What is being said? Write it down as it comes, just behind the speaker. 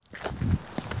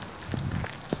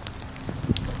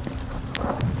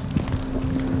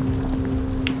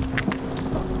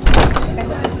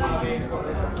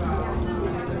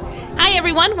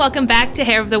everyone. Welcome back to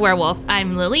Hair of the Werewolf.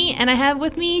 I'm Lily, and I have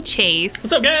with me Chase.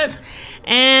 What's up, guys?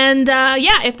 And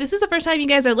if this is the first time you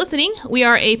guys are listening, we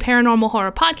are a paranormal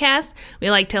horror podcast.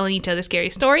 We like telling each other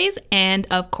scary stories and,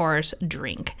 of course,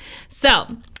 drink.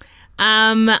 So,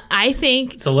 I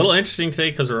think... It's a little interesting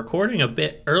today because we're recording a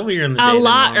bit earlier in the day. A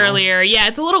lot earlier. Yeah,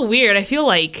 it's a little weird. I feel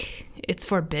like it's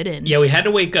forbidden. Yeah, we had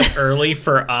to wake up early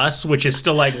for us, which is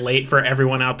still like late for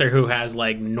everyone out there who has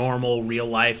like normal real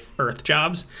life Earth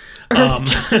jobs. We had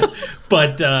to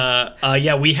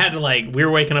we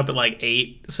were waking up at like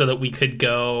 8 so that we could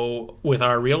go with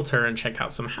our realtor and check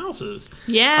out some houses.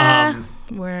 Yeah,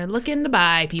 we're looking to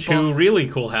buy people. 2 really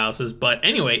cool houses. But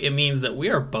anyway, it means that we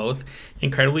are both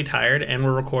incredibly tired and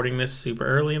we're recording this super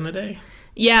early in the day.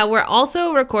 Yeah, we're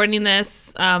also recording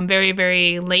this very,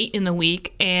 very late in the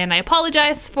week, and I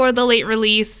apologize for the late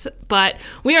release, but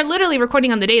we are literally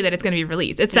recording on the day that it's going to be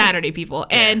released. It's Saturday, people,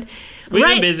 and we've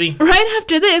been busy. Right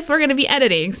after this, we're going to be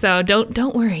editing, so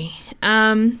don't worry.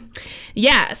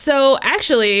 So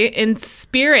actually, in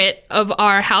spirit of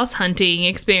our house hunting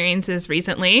experiences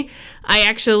recently, I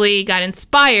actually got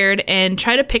inspired and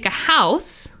tried to pick a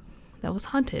house that was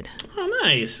haunted. Oh,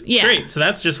 nice. Yeah. Great. So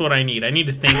that's just what I need. I need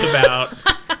to think about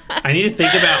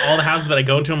all the houses that I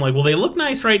go into. I'm like, well, they look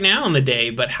nice right now in the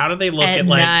day, but how do they look at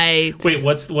like night? Wait,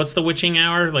 what's the witching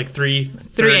hour? Like 3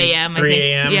 a.m. 3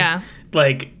 a.m. Yeah.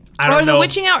 Like I don't know. Or the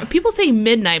witching hour. People say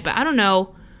midnight, but I don't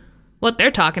know what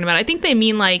they're talking about. I think they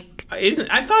mean like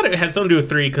I thought it had something to do with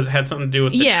 3 because it had something to do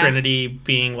with the Trinity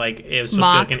being like it was supposed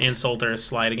mocked. to be like an insult or a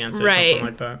slight against it, right. something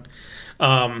like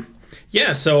that.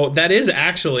 Yeah, so that is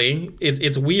actually,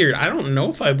 it's weird. I don't know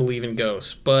if I believe in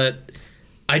ghosts, but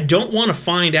I don't want to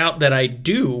find out that I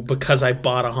do because I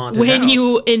bought a haunted house. When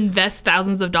you invest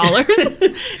thousands of dollars,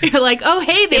 you're like, oh,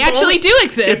 hey, they actually do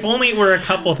exist. If only it were a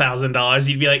couple $1,000s,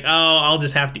 you'd be like, oh, I'll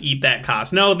just have to eat that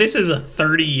cost. No, this is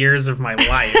 30 years of my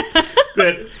life.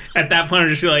 But at that point, I'm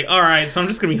just like, all right, so I'm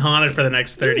just going to be haunted for the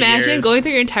next 30 years. Imagine going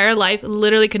through your entire life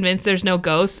literally convinced there's no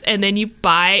ghosts, and then you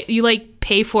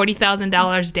pay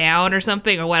 $40,000 down or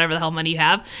something, or whatever the hell money you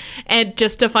have, and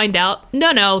just to find out,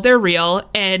 no, they're real,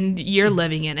 and you're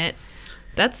living in it.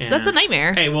 That's a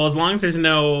nightmare. Hey, well, as long as there's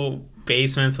no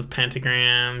basements with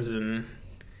pentagrams and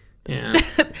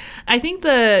I think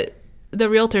the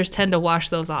realtors tend to wash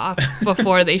those off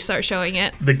before they start showing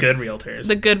it. The good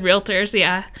realtors,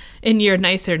 yeah, in your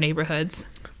nicer neighborhoods.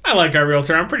 I like our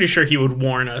realtor. I'm pretty sure he would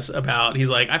warn us about. He's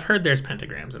like, I've heard there's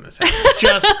pentagrams in this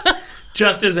house.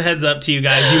 Just as a heads up to you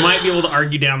guys, you might be able to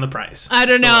argue down the price. I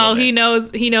don't know. He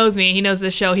knows me. He knows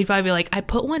the show. He'd probably be like, I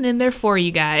put one in there for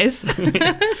you guys. So I'm going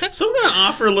to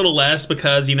offer a little less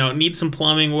because, it needs some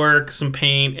plumbing work, some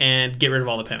paint, and get rid of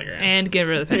all the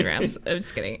pentagrams. I'm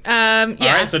just kidding. Yeah. All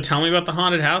right, so tell me about the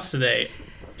haunted house today.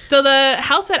 So the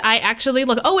house that I actually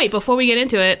before we get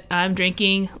into it, I'm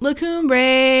drinking La Cumbre,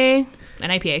 an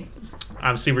IPA.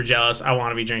 I'm super jealous. I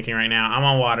want to be drinking right now. I'm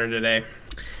on water today.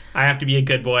 I have to be a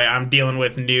good boy. I'm dealing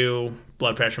with new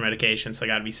blood pressure medication, so I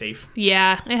got to be safe.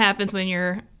 Yeah, it happens when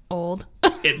you're old.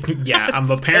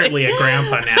 I'm apparently a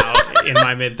grandpa now in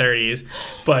my mid-30s.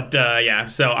 But,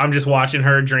 so I'm just watching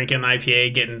her drinking the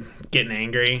IPA, getting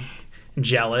angry,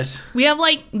 jealous. We have,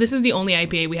 this is the only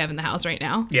IPA we have in the house right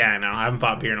now. Yeah, I know. I haven't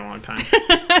bought beer in a long time.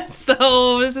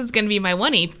 So this is going to be my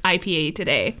one IPA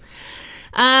today.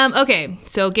 Okay,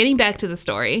 so getting back to the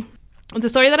story. The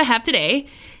story that I have today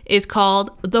is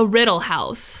called The Riddle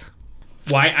House.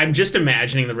 Why? I'm just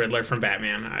imagining the Riddler from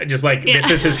Batman. This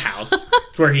is his house.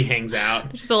 It's where he hangs out.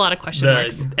 There's just a lot of question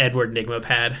marks. The Edward Nygma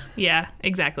pad. Yeah,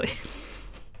 exactly.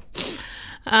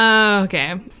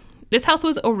 Okay. This house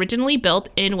was originally built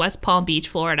in West Palm Beach,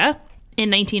 Florida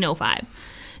in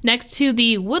 1905, next to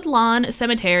the Woodlawn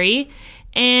Cemetery,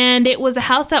 and it was a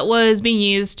house that was being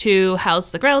used to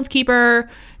house the groundskeeper,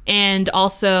 and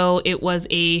also it was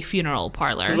a funeral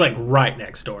parlor. It was right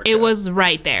next door. It was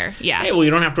right there, yeah. Hey, well, you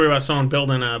don't have to worry about someone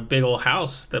building a big old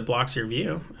house that blocks your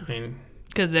view. I mean...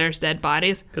 Because there's dead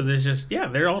bodies? Because there's just,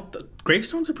 the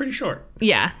gravestones are pretty short.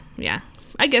 Yeah,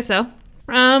 I guess so.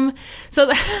 So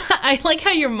I like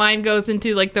how your mind goes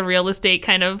into the real estate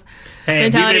kind of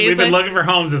mentality. We've been looking for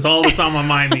homes. It's all that's on my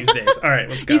mind these days. All right,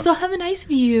 let's go. You still have a nice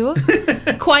view.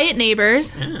 Quiet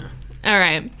neighbors. Yeah. All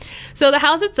right. So the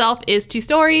house itself is 2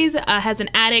 stories, has an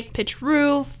attic, pitched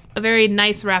roof, a very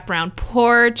nice wraparound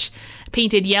porch,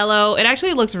 painted yellow. It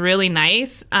actually looks really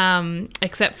nice,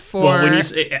 except for... Well, when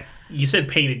you said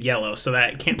painted yellow, so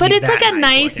that can't but be it's that a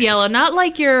nice yellow, not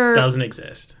like your... Doesn't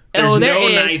exist. There's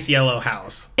nice yellow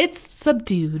house. It's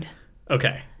subdued.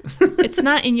 Okay. It's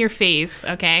not in your face,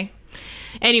 okay?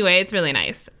 Anyway, it's really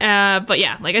nice. But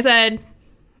yeah, like I said,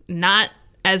 not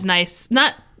as nice,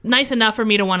 not nice enough for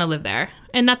me to want to live there.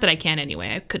 And not that I can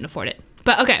anyway. I couldn't afford it.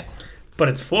 But okay. But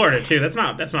it's Florida too. That's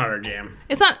not our jam.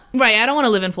 It's not right. I don't want to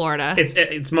live in Florida.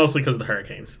 It's mostly because of the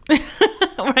hurricanes.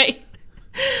 Right.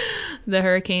 The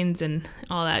hurricanes and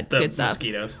all that good stuff.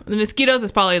 Mosquitoes. The mosquitoes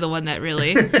is probably the one that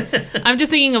really... I'm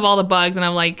just thinking of all the bugs, and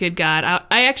I'm like, good God.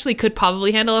 I actually could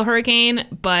probably handle a hurricane,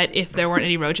 but if there weren't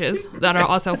any roaches that are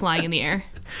also flying in the air.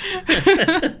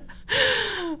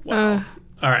 Wow.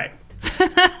 All right.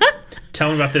 Tell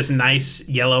me about this nice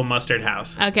yellow mustard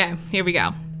house. Okay, here we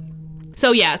go.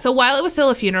 So while it was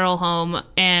still a funeral home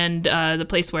and the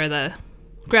place where the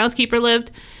groundskeeper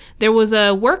lived, there was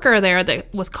a worker there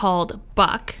that was called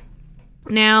Buck.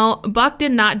 Now, Buck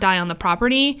did not die on the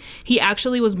property. He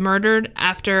actually was murdered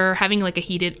after having like a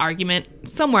heated argument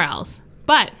somewhere else.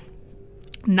 But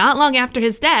not long after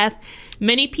his death,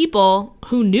 many people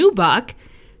who knew Buck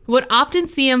would often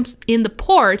see him in the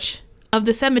porch of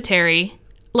the cemetery,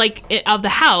 like of the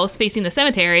house facing the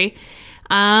cemetery,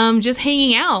 just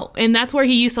hanging out. And that's where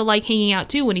he used to like hanging out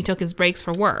too when he took his breaks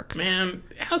for work. Man,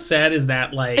 how sad is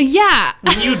that? Like, yeah.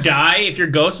 When you die, if your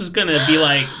ghost is gonna be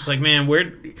like, it's like, man,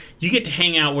 where you get to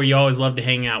hang out where you always love to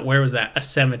hang out. Where was that? A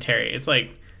cemetery. It's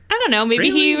like, I don't know. Maybe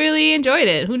he really enjoyed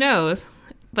it. Who knows?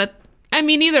 But I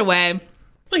mean, either way,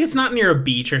 like it's not near a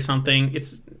beach or something.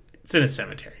 It's in a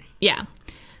cemetery. Yeah.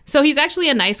 So he's actually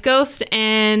a nice ghost,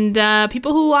 and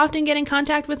people who often get in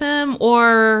contact with him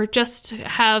or just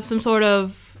have some sort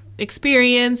of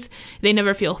experience, they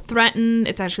never feel threatened.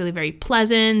 It's actually very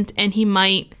pleasant, and he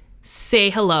might say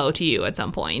hello to you at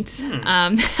some point.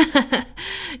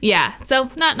 Yeah, so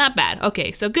not bad.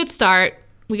 Okay, so good start.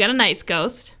 We got a nice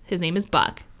ghost. His name is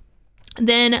Buck.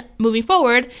 Then moving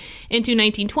forward into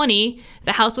 1920,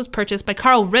 the house was purchased by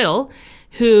Carl Riddle,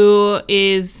 who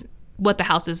is what the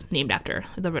house is named after,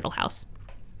 the Riddle House.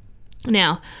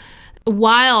 Now,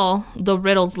 while the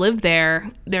Riddles lived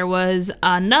there, there was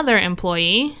another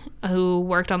employee who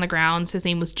worked on the grounds. His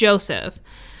name was Joseph.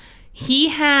 He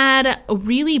had a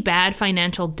really bad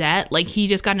financial debt. Like, he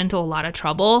just got into a lot of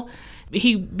trouble.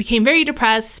 He became very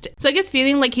depressed. So I guess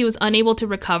feeling like he was unable to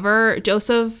recover,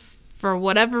 Joseph, for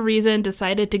whatever reason,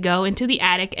 decided to go into the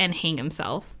attic and hang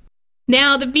himself.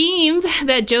 Now, the beams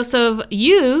that Joseph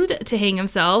used to hang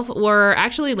himself were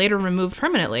actually later removed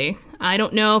permanently. I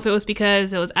don't know if it was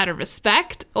because it was out of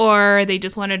respect or they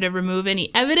just wanted to remove any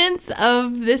evidence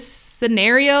of this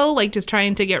scenario, like just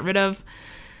trying to get rid of...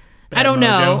 I don't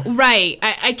know. Right.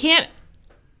 I can't...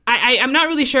 I'm not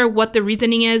really sure what the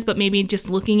reasoning is, but maybe just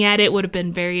looking at it would have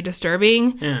been very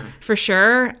disturbing. Yeah. For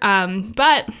sure.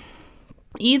 But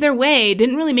either way, it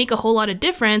didn't really make a whole lot of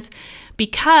difference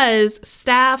because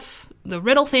staff, the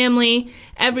Riddle family,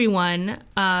 everyone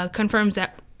confirms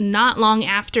that not long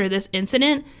after this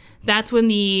incident, that's when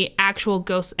the actual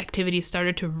ghost activity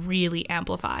started to really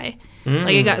amplify.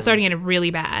 Like, it started getting really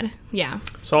bad. Yeah.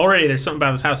 So already there's something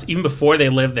about this house. Even before they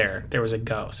lived there, there was a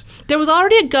ghost. There was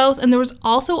already a ghost, and there was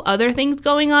also other things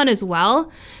going on as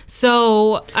well.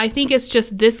 So I think it's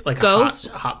just this like ghost.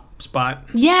 A hot spot.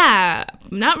 Yeah.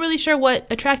 I'm not really sure what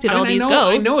attracted all these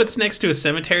ghosts. I know it's next to a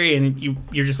cemetery, and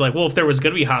you're just like, well, if there was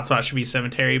going to be a hot spot, it should be a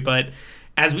cemetery. But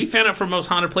as we found out for most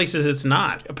haunted places, it's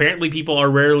not. Apparently, people are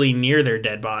rarely near their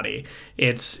dead body.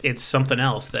 It's something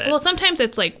else that... Well, sometimes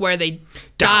it's like where they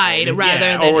died rather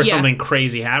than... Or something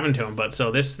crazy happened to them. But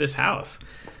so this house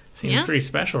seems pretty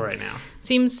special right now.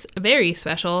 Seems very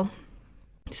special.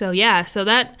 So yeah, so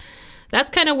that's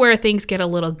kind of where things get a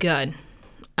little good.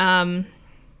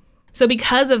 So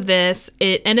because of this,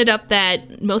 it ended up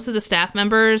that most of the staff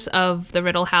members of the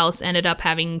Riddle House ended up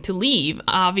having to leave,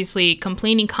 obviously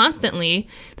complaining constantly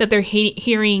that they're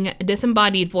hearing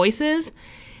disembodied voices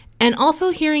and also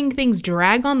hearing things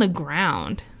drag on the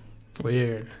ground.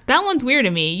 Weird. That one's weird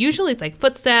to me. Usually it's like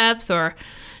footsteps or,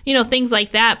 things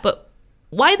like that. But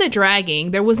why the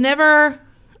dragging? There was never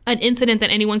an incident that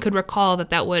anyone could recall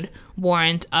that would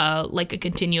warrant like a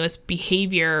continuous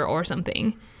behavior or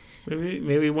something.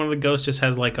 Maybe one of the ghosts just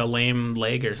has like a lame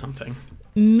leg or something.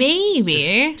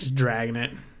 Maybe. Just dragging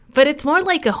it. But it's more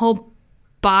like a whole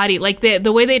body, like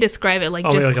the way they describe it, like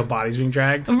just like a body's being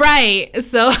dragged. Right.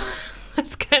 So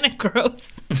that's kind of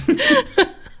gross.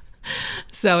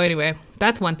 So anyway,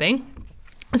 that's one thing.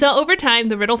 So over time,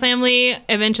 the Riddle family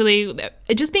eventually,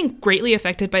 just being greatly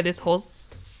affected by this whole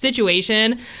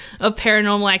situation of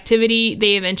paranormal activity,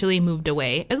 they eventually moved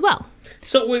away as well.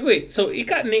 So wait. So it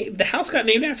got the house got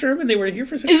named after him, and they were here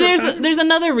for such a short time? There's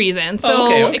another reason. So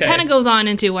okay. It kind of goes on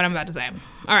into what I'm about to say.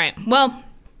 All right. Well,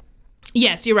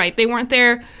 yes, you're right. They weren't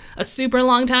there a super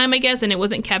long time, I guess, and it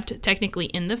wasn't kept technically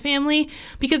in the family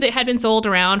because it had been sold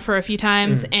around for a few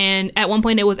times. And at one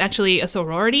point, it was actually a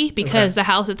sorority because the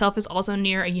house itself is also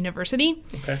near a university.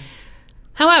 Okay.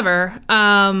 However,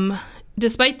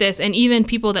 despite this, and even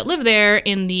people that live there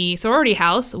in the sorority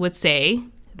house would say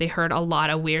they heard a lot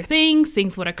of weird things.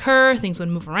 Things would occur. Things would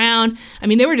move around. I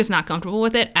mean, they were just not comfortable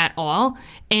with it at all.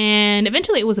 And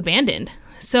eventually it was abandoned.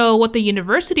 So what the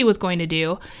university was going to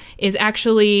do is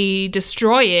actually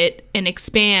destroy it and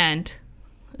expand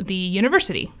the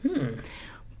university.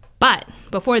 But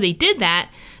before they did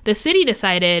that, the city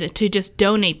decided to just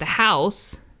donate the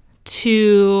house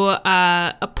to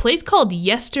a place called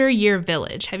Yesteryear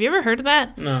Village. Have you ever heard of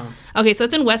that? No. Okay, so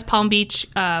it's in West Palm Beach,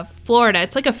 Florida.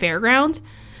 It's like a fairgrounds.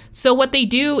 So what they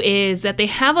do is that they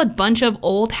have a bunch of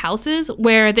old houses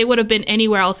where they would have been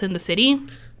anywhere else in the city.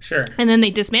 Sure. And then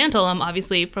they dismantle them,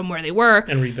 obviously, from where they were.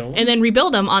 And rebuild them. And then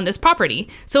rebuild them on this property.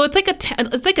 So it's like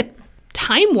a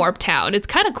time warp town. It's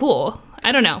kind of cool.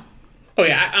 I don't know. Oh,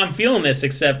 yeah, I'm feeling this,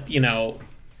 except,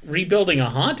 rebuilding a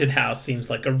haunted house seems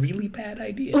like a really bad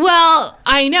idea. Well,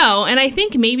 I know. And I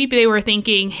think maybe they were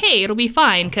thinking, hey, it'll be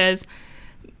fine because,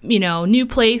 new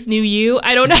place, new you.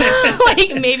 I don't know.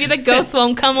 Like, maybe the ghosts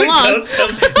won't come along. Ghosts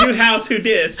come, new house, who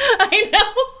dis? I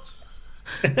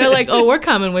know. They're like, oh, we're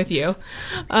coming with you.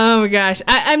 Oh, my gosh.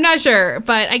 I'm not sure.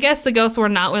 But I guess the ghosts were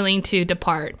not willing to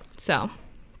depart. So,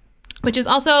 which is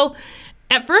also,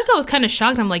 at first I was kind of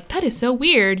shocked. I'm like, that is so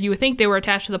weird. You would think they were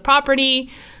attached to the property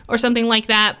or something like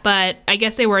that. But I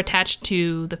guess they were attached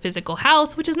to the physical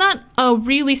house, which is not a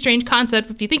really strange concept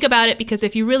if you think about it. Because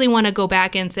if you really want to go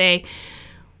back and say,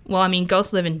 well, I mean,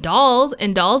 ghosts live in dolls,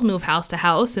 and dolls move house to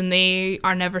house, and they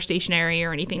are never stationary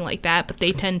or anything like that, but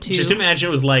they tend to... Just imagine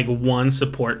it was like one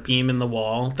support beam in the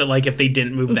wall that, like, if they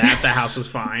didn't move that, the house was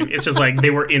fine. It's just like they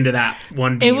were into that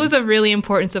one beam. It was a really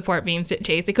important support beam,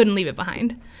 Chase. They couldn't leave it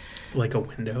behind. Like a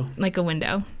window. Like a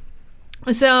window.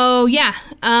 So, yeah.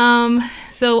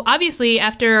 So, obviously,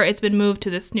 after it's been moved to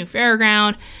this new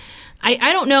fairground,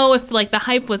 I don't know if, like, the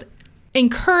hype was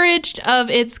encouraged of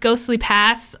its ghostly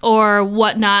past or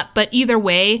whatnot, but either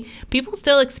way, people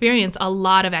still experience a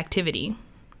lot of activity.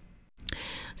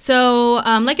 So,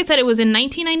 like I said, it was in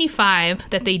 1995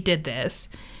 that they did this,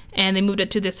 and they moved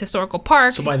it to this historical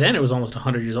park. So by then it was almost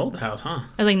 100 years old, the house, huh?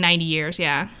 It was like 90 years,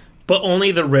 yeah. But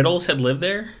only the Riddles had lived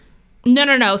there?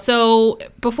 No. So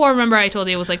before, remember I told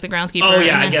you it was like the groundskeeper. Oh,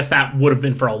 yeah, I guess that would have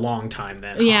been for a long time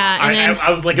then. Huh? Yeah. And then,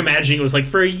 I was like imagining it was like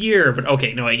for a year, but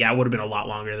okay, no, yeah, it would have been a lot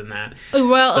longer than that.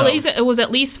 Well, so. At least it was at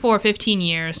least for 15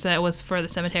 years that was for the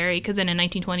cemetery, because then in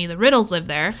 1920 the Riddles lived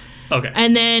there. Okay.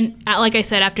 And then, like I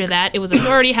said, after that, it was a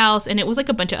sorority house, and it was like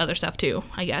a bunch of other stuff too,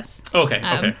 I guess.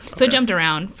 Okay. So it jumped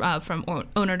around from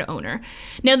owner to owner.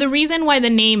 Now, the reason why the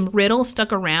name Riddle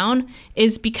stuck around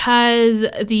is because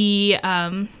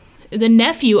the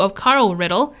nephew of Carl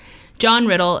Riddle, John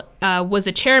Riddle, was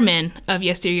a chairman of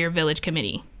Yesteryear Village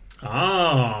Committee.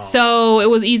 Oh. So it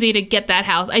was easy to get that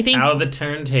house. I think. How the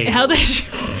turntable.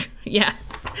 Yeah.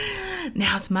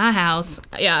 Now it's my house.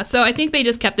 Yeah. So I think they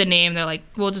just kept the name. They're like,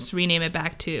 we'll just rename it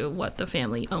back to what the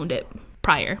family owned it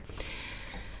prior.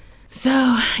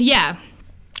 So, yeah.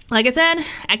 Like I said,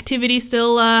 activity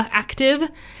still active.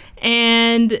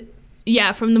 And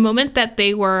yeah, from the moment that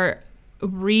they were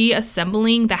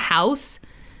reassembling the house,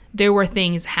 there were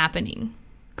things happening.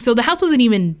 So the house wasn't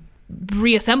even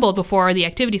reassembled before the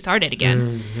activity started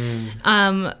again.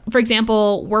 For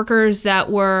example, workers that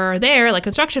were there, like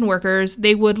construction workers,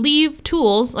 they would leave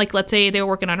tools, like let's say they were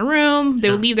working on a room,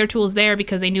 they would leave their tools there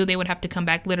because they knew they would have to come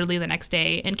back literally the next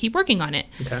day and keep working on it.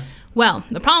 Okay. Well,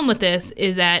 the problem with this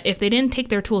is that if they didn't take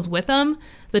their tools with them,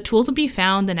 the tools would be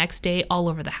found the next day all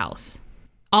over the house.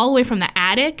 All the way from the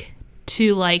attic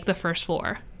to like the first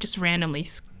floor, just randomly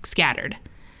scattered.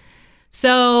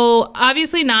 So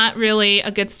obviously not really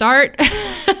a good start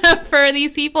for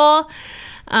these people.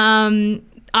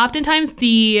 Oftentimes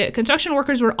the construction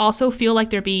workers would also feel like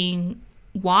they're being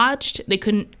watched. They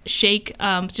couldn't shake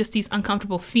just these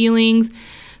uncomfortable feelings.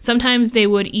 Sometimes they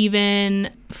would even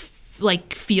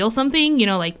feel something,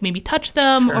 like maybe touch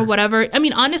them or whatever. I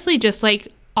mean, honestly, just like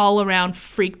all around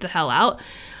freaked the hell out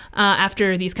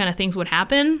after these kind of things would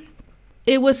happen.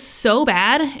 It was so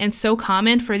bad and so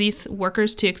common for these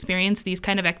workers to experience these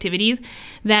kind of activities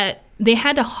that they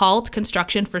had to halt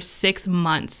construction for 6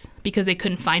 months because they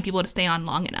couldn't find people to stay on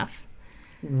long enough.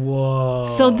 Whoa.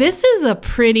 So this is a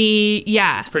pretty,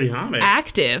 It's pretty haunted.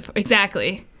 Active.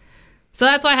 Exactly. So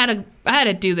that's why I had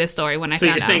to do this story when I found out. So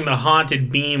you're saying the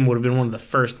haunted beam would have been one of the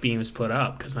first beams put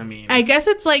up? Because I guess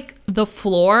it's like the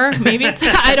floor. Maybe it's,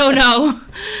 I don't know.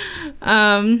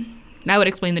 That would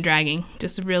explain the dragging.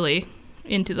 Just really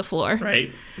into the floor.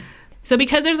 Right. So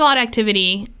because there's a lot of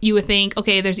activity, you would think,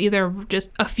 okay, there's either just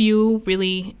a few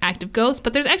really active ghosts,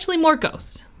 but there's actually more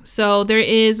ghosts. So there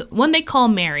is one they call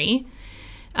Mary.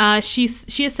 She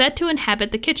is said to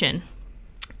inhabit the kitchen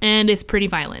and is pretty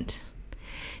violent.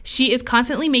 She is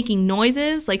constantly making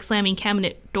noises, like slamming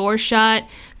cabinet doors shut,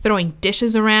 throwing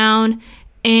dishes around,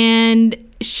 and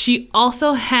she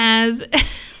also has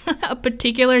a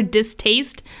particular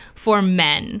distaste for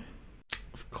men.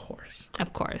 Of course.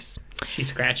 Of course. She's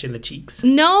scratching the cheeks.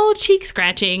 No cheek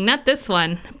scratching, not this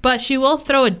one. But she will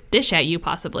throw a dish at you,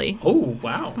 possibly. Oh,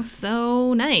 wow.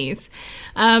 So nice.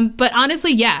 But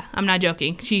honestly, yeah, I'm not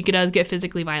joking. She does get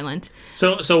physically violent.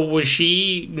 So was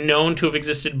she known to have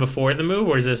existed before the move,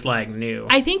 or is this like new?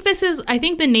 I think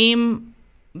the name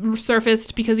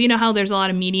surfaced because you know how there's a lot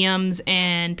of mediums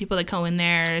and people that go in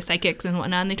there, psychics and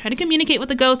whatnot, and they try to communicate with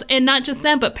the ghosts, and not just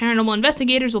them, but paranormal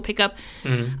investigators will pick up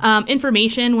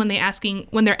information when they're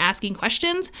asking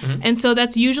questions, and so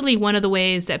that's usually one of the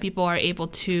ways that people are able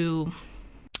to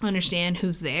understand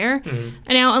who's there.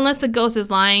 And now, unless the ghost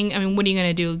is lying, I mean, what are you going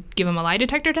to do? Give them a lie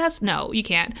detector test? No, you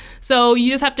can't. So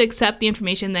you just have to accept the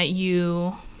information that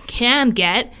you can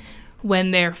get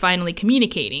when they're finally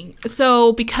communicating.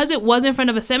 So because it was in front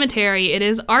of a cemetery, it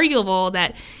is arguable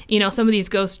that, you know, some of these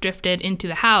ghosts drifted into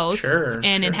the house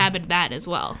and inhabited that as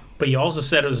well. But you also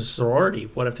said it was a sorority.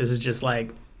 What if this is just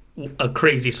like a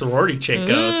crazy sorority chick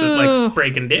ghost that likes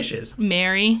breaking dishes?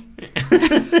 Mary.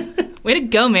 Way to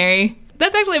go, Mary.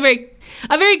 That's actually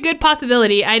a very good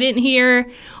possibility. I didn't hear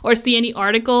or see any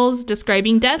articles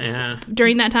describing deaths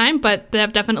during that time, but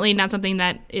that's definitely not something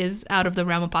that is out of the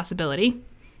realm of possibility.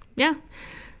 Yeah.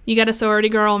 You got a sorority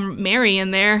girl, Mary,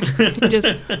 in there.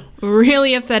 Just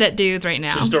really upset at dudes right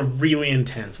now. Just a really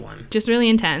intense one. Just really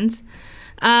intense.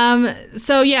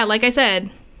 So, yeah, like I said,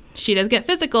 she does get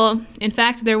physical. In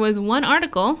fact, there was one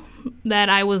article that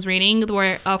I was reading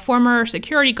where a former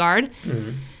security guard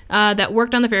that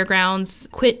worked on the fairgrounds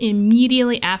quit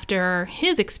immediately after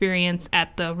his experience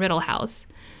at the Riddle House.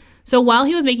 So while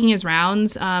he was making his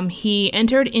rounds, he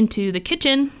entered into the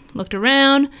kitchen, looked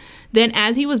around. Then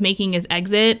as he was making his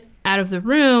exit out of the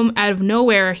room, out of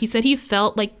nowhere, he said he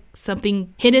felt like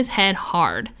something hit his head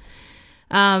hard.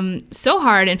 So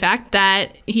hard, in fact,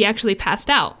 that he actually passed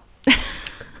out.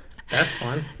 That's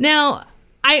fun. Now,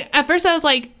 at first I was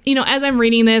like, you know, as I'm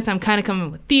reading this, I'm kind of coming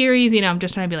up with theories. You know, I'm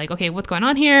just trying to be like, okay, what's going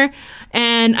on here?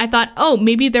 And I thought, oh,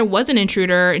 maybe there was an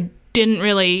intruder, didn't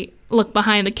really look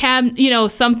behind the cab, you know,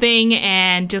 something,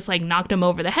 and just like knocked him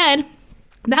over the head.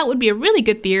 That would be a really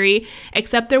good theory,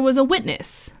 except there was a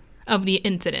witness of the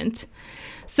incident.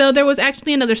 So there was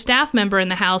actually another staff member in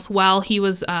the house while he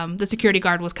was, the security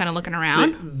guard was kind of looking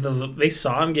around. So they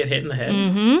saw him get hit in the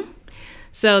head?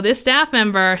 So this staff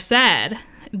member said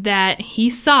that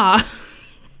he saw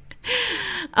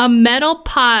a metal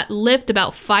pot lift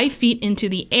about 5 feet into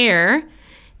the air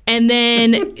and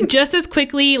then just as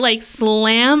quickly like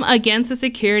slam against the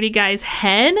security guy's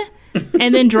head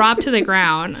and then drop to the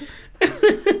ground.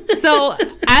 So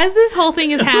as this whole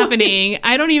thing is happening,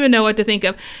 I don't even know what to think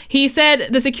of. He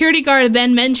said the security guard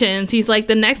then mentions, he's like,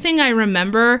 the next thing I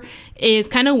remember is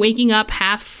kind of waking up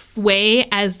halfway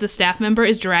as the staff member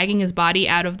is dragging his body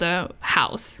out of the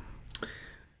house.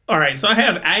 All right, so I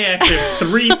actually have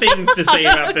 3 things to say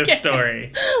about this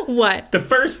story. What? The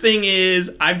first thing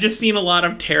is I've just seen a lot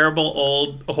of terrible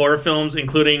old horror films,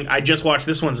 including, I just watched,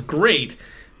 this one's great,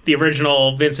 the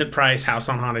original Vincent Price House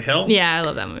on Haunted Hill. Yeah, I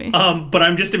love that movie. But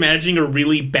I'm just imagining a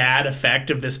really bad effect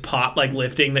of this pot like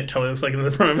lifting that totally looks like it's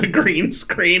in front of a green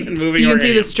screen and moving around. You can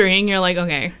see the string, you're like,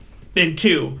 okay. And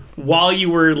 2, while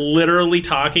you were literally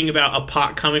talking about a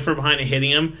pot coming from behind and hitting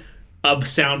him, a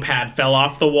sound pad fell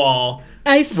off the wall.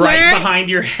 I swear, right behind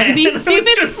your head. These stupid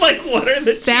just like, what are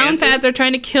the sound pads are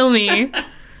trying to kill me.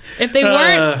 If they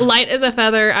weren't light as a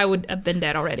feather, I would have been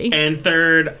dead already. And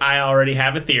 3rd, I already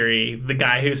have a theory. The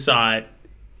guy who saw it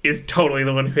is totally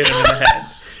the one who hit him in the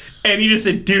head. And he just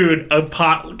said, dude, a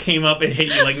pot came up and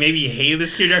hit you. Like, maybe he hated the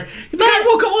security guard. The guy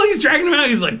woke up while he's dragging him out.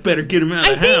 He's like, better get him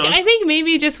out of the house. I think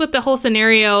maybe just with the whole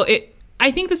scenario, I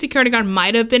think the security guard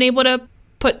might have been able to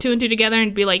put 2 and 2 together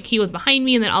and be like, he was behind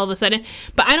me, and then all of a sudden.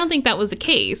 But I don't think that was the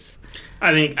case.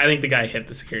 I think the guy hit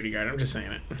the security guard. I'm just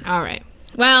saying it. All right.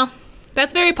 Well,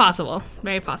 that's very possible.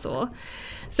 Very possible.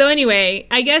 So anyway,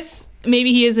 I guess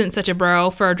maybe he isn't such a bro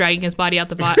for dragging his body out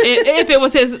the bot. If it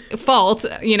was his fault,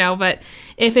 you know, but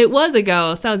if it was a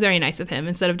ghost, that was very nice of him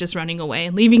instead of just running away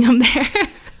and leaving him there,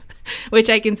 which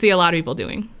I can see a lot of people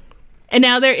doing. And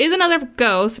now there is another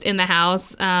ghost in the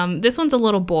house. This one's a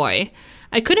little boy.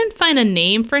 I couldn't find a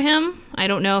name for him. I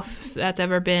don't know if that's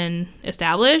ever been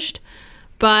established,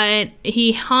 but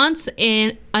he haunts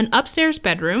in an upstairs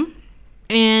bedroom.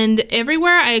 And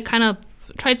everywhere I kind of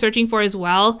tried searching for as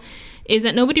well is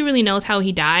that nobody really knows how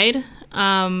he died.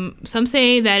 Some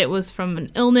say that it was from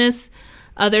an illness.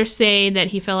 Others say that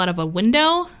he fell out of a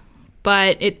window,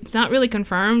 but it's not really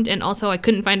confirmed. And also I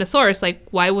couldn't find a source. Like,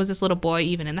 why was this little boy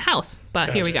even in the house?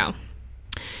 But Here we go.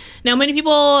 Now, many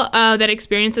people that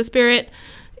experience the spirit,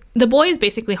 the boy is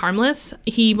basically harmless.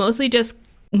 He mostly just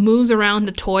moves around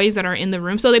the toys that are in the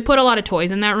room. So they put a lot of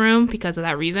toys in that room because of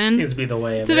that reason. Seems to be the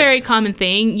way It's a very common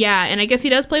thing. Yeah, and I guess he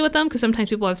does play with them because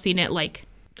sometimes people have seen it like...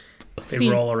 They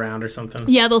roll around or something.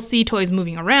 Yeah, they'll see toys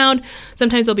moving around.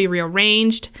 Sometimes they'll be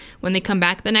rearranged. When they come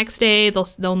back the next day,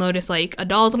 they'll notice like a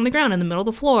doll's on the ground in the middle of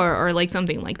the floor or like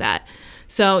something like that.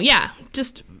 So yeah,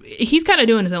 just he's kind of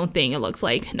doing his own thing, it looks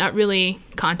like, not really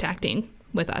contacting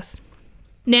with us.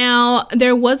 Now,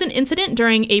 there was an incident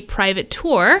during a private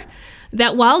tour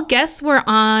that while guests were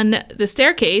on the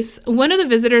staircase, one of the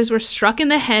visitors were struck in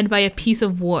the head by a piece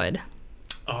of wood.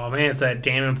 Oh man, it's that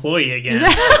damn employee again.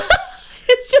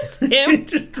 It's just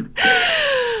him.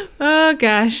 Oh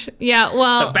gosh. Yeah,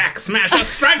 well. The back smasher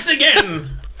strikes again.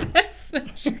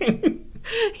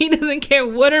 He doesn't care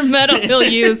what or metal he'll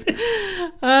use.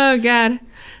 Oh god.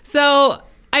 So,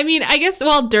 I mean, I guess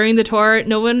during the tour,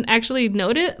 no one actually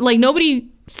noticed. Like, nobody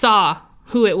saw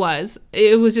who it was.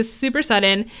 It was just super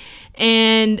sudden.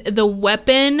 And the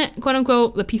weapon, quote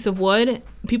unquote, the piece of wood,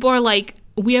 people are like,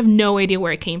 we have no idea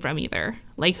where it came from either.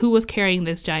 Like, who was carrying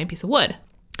this giant piece of wood?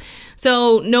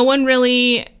 So no one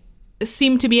really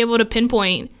seemed to be able to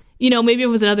pinpoint, maybe it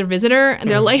was another visitor and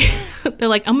they're like,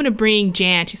 I'm going to bring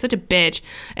Jan. She's such a bitch.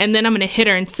 And then I'm going to hit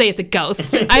her and say it's a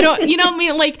ghost. I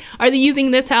don't, like, are they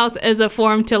using this house as a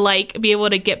form to like be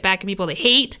able to get back at people they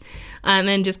hate and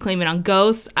then just claim it on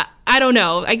ghosts? I don't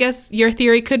know. I guess your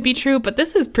theory could be true, but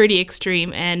this is pretty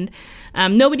extreme and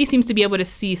nobody seems to be able to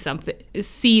see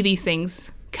these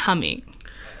things coming.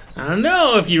 I don't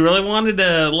know. If you really wanted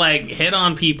to like hit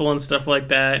on people and stuff like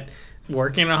that,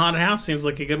 working in a haunted house seems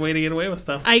like a good way to get away with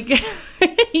stuff.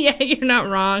 Yeah, you're not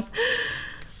wrong.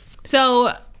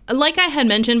 So, like I had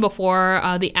mentioned before,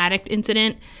 the addict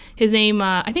incident, his name,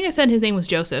 I think I said his name was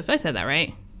Joseph. I said that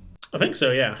right? I think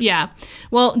so, yeah. Yeah.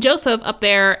 Well, Joseph up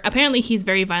there, apparently he's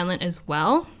very violent as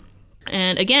well.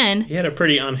 And again... He had a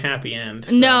pretty unhappy end.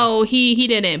 So. No, he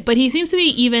didn't. But he seems to be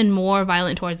even more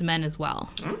violent towards men as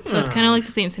well. So it's kind of like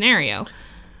the same scenario.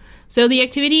 So the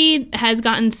activity has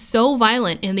gotten so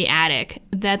violent in the attic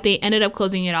that they ended up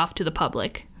closing it off to the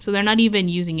public. So they're not even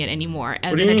using it anymore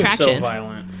as an attraction. What do you mean so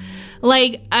violent?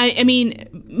 Like, I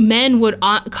mean, men would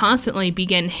constantly be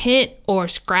getting hit or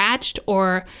scratched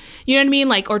or, you know what I mean?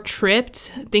 Like, or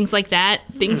tripped, things like that.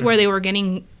 Things where they were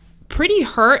getting pretty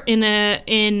hurt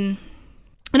and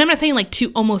I'm not saying like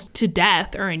almost to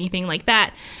death or anything like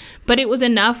that, but it was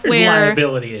enough There's where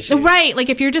liability issues. Right. Like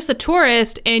if you're just a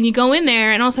tourist and you go in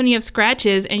there and all of a sudden you have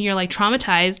scratches and you're like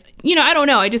traumatized, I don't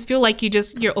know. I just feel like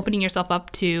you're opening yourself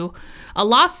up to a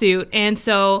lawsuit. And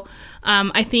so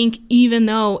I think even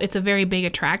though it's a very big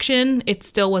attraction, it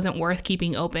still wasn't worth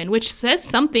keeping open, which says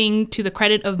something to the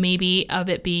credit of maybe of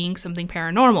it being something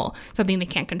paranormal, something they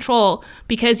can't control,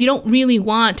 because you don't really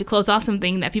want to close off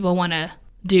something that people want to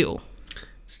do.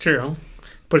 It's true.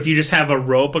 But if you just have a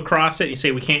rope across it, you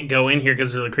say we can't go in here because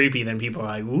it's really creepy, then people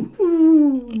are like,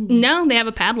 ooh. No, they have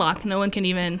a padlock. No one can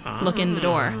even look in the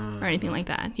door or anything like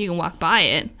that. You can walk by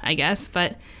it, I guess,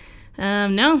 but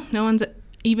no one's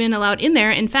even allowed in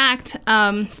there. In fact,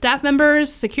 staff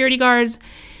members, security guards,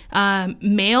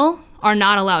 male are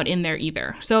not allowed in there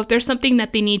either. So if there's something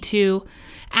that they need to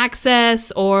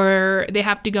access or they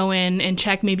have to go in and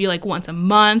check maybe like once a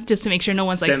month just to make sure no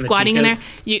one's like squatting in there,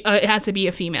 it has to be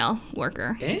a female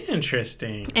worker.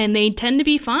 Interesting. And they tend to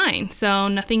be fine, so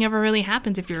nothing ever really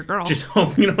happens if you're a girl. Just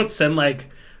hope you don't send like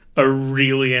a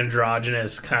really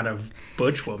androgynous kind of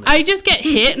butch woman. I just get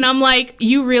hit and I'm like,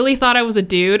 you really thought I was a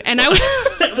dude? And I'm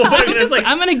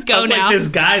gonna go now. Like, this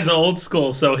guy's old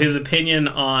school, so his opinion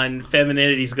on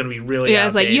femininity is gonna be really outdated.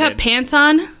 It's like, you have pants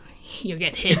on, you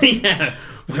get hit. Yeah.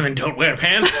 Women don't wear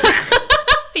pants.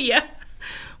 Yeah.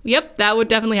 Yep, that would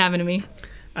definitely happen to me.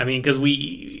 I mean, because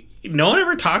no one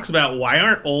ever talks about why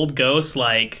aren't old ghosts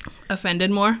like... offended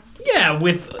more? Yeah,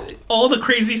 with all the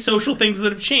crazy social things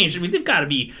that have changed. I mean, they've got to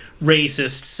be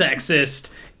racist,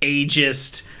 sexist,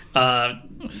 ageist,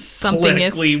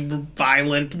 politically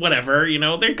violent, whatever.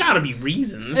 There got to be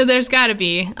reasons. There's got to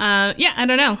be. Yeah, I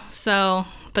don't know. So,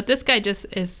 but this guy just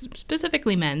is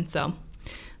specifically men, so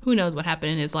who knows what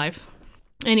happened in his life.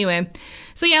 Anyway,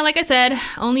 so yeah, like I said,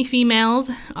 only females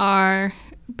are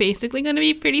basically going to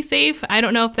be pretty safe. I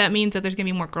don't know if that means that there's going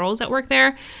to be more girls that work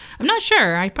there. I'm not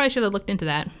sure. I probably should have looked into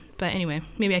that. But anyway,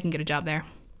 maybe I can get a job there.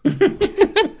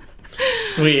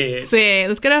 Sweet. Sweet.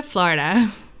 Let's go to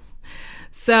Florida.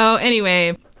 So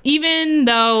anyway, even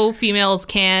though females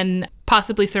can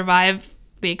possibly survive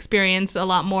the experience a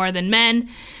lot more than men,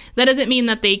 that doesn't mean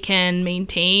that they can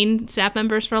maintain staff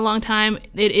members for a long time.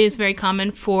 It is very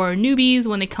common for newbies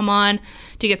when they come on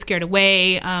to get scared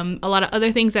away. A lot of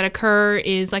other things that occur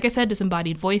is, like I said,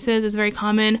 disembodied voices is very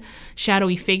common,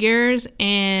 shadowy figures,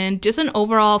 and just an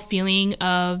overall feeling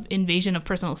of invasion of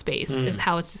personal space is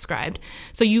how it's described.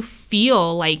 So you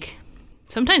feel like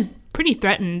sometimes pretty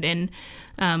threatened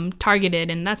and targeted,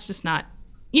 and that's just not,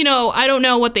 I don't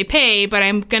know what they pay, but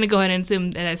I'm going to go ahead and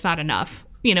assume that it's not enough.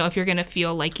 If you're going to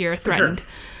feel like you're threatened.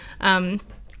 Sure.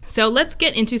 So let's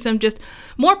get into some just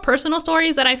more personal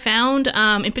stories that I found,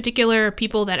 in particular,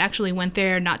 people that actually went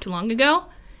there not too long ago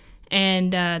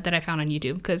and that I found on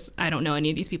YouTube, because I don't know any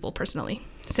of these people personally.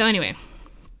 So anyway,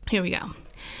 here we go.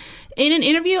 In an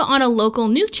interview on a local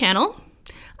news channel,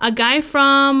 a guy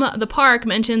from the park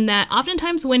mentioned that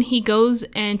oftentimes when he goes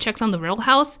and checks on the Riddle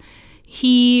House,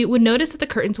 he would notice that the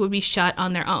curtains would be shut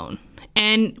on their own.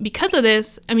 And because of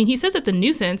this, he says it's a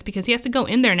nuisance because he has to go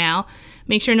in there now,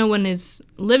 make sure no one is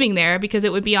living there because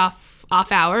it would be off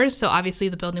hours. So obviously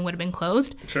the building would have been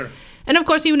closed. Sure. And of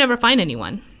course, he would never find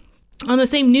anyone. On the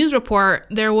same news report,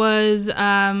 there was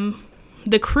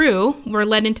the crew were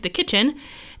led into the kitchen.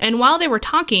 And while they were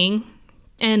talking,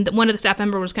 and one of the staff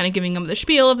members was kind of giving them the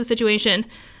spiel of the situation,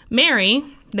 Mary,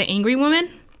 the angry woman,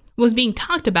 was being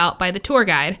talked about by the tour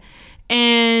guide.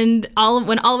 And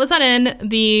when all of a sudden,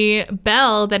 the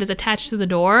bell that is attached to the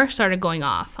door started going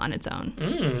off on its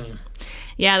own.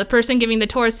 Yeah, the person giving the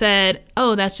tour said,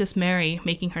 "Oh, that's just Mary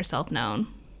making herself known."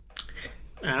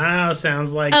 I don't know,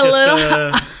 sounds like a just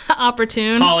little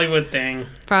opportune Hollywood thing.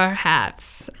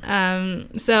 Perhaps.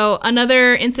 So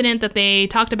another incident that they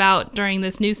talked about during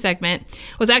this news segment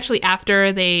was actually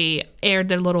after they aired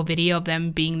their little video of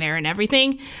them being there and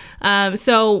everything.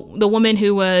 So the woman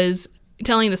who was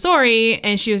telling the story,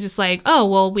 and she was just like, "Oh,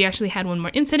 well, we actually had one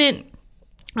more incident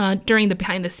during the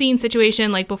behind the scenes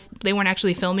situation, like they weren't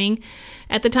actually filming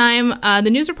at the time."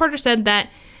 The news reporter said that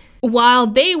while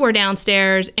they were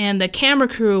downstairs and the camera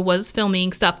crew was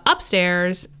filming stuff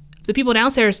upstairs, the people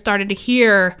downstairs started to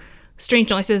hear strange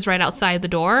noises right outside the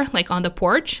door, like on the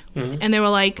porch. And they were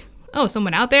like, "Oh,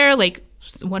 someone out there, like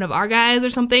one of our guys or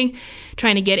something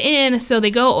trying to get in." So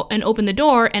they go and open the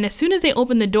door, and as soon as they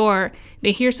open the door,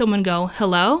 they hear someone go,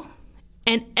 "Hello?"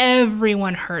 And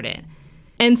everyone heard it.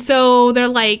 And so they're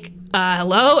like,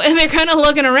 "Hello?" And they're kind of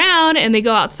looking around, and they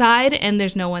go outside, and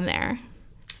there's no one there.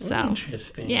 So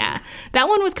interesting. Yeah, that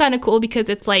one was kind of cool because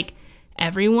it's like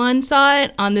everyone saw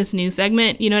it on this news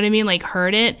segment, you know what I mean, like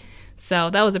heard it. So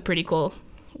that was a pretty cool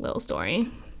little story.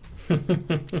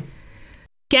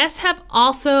 Guests have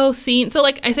also seen, so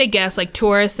like I say guests, like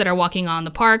tourists that are walking on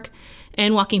the park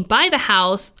and walking by the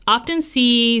house often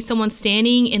see someone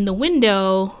standing in the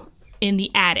window in the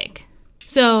attic.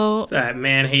 So it's that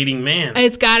man-hating man.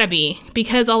 It's gotta be,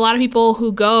 because a lot of people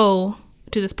who go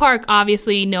to this park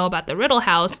obviously know about the Riddle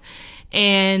House,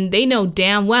 and they know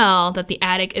damn well that the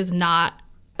attic is not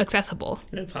accessible.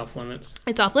 It's off limits.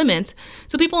 It's off limits.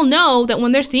 So people know that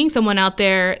when they're seeing someone out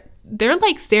there, they're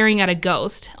like staring at a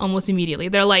ghost almost immediately.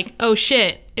 They're like, "Oh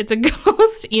shit, it's a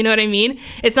ghost." You know what I mean?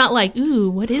 It's not like, "Ooh,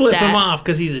 what is Flip that?" him off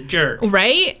because he's a jerk.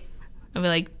 Right? I'll be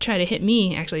like, "Try to hit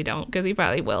me." Actually, don't, because he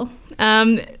probably will.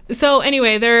 So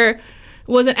anyway, there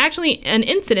was actually an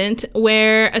incident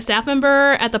where a staff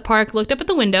member at the park looked up at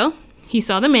the window. He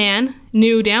saw the man,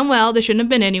 knew damn well there shouldn't have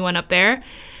been anyone up there,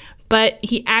 but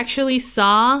he actually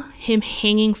saw him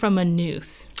hanging from a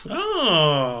noose.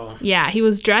 Oh. Yeah, he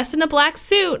was dressed in a black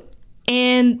suit,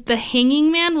 and the hanging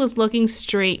man was looking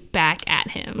straight back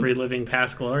at him. Reliving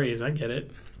past glories, I get it.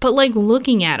 But like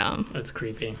looking at him. That's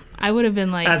creepy. I would have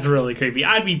been like... That's really creepy.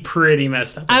 I'd be pretty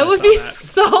messed up if I would saw be that.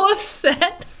 so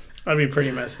upset. I'd be pretty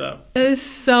messed up. It is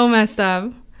so messed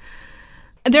up.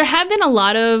 There have been a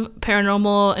lot of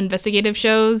paranormal investigative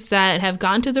shows that have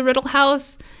gone to the Riddle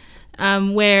House,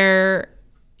 where,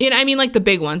 like the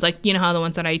big ones, like, how the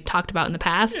ones that I talked about in the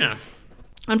past. Yeah.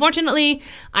 Unfortunately,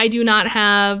 I do not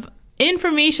have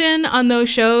information on those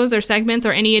shows or segments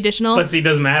or any additional. But see, it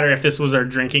doesn't matter if this was our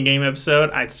drinking game episode,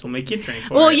 I'd still make you drink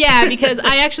for it. Well, yeah, because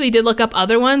I actually did look up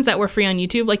other ones that were free on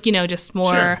YouTube, like, just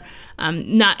more... Sure.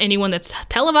 Not anyone that's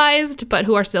televised, but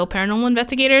who are still paranormal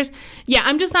investigators. Yeah,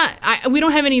 I'm just not... we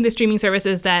don't have any of the streaming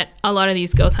services that a lot of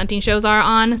these ghost hunting shows are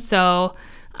on, so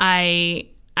I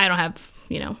don't have,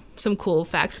 some cool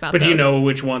facts about But those. do you know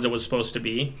which ones it was supposed to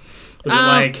be? Was it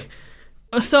like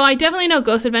So I definitely know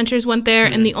Ghost Adventures went there,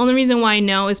 and the only reason why I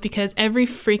know is because every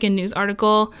freaking news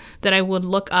article that I would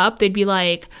look up, they'd be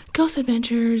like, Ghost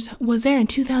Adventures was there in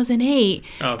 2008.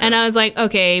 Okay. And I was like,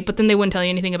 okay, but then they wouldn't tell you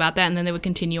anything about that, and then they would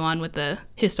continue on with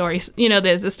his story.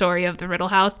 There's the story of the Riddle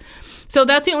House. So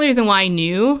that's the only reason why I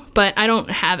knew, but I don't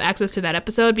have access to that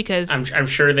episode because I'm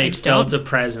sure they felt a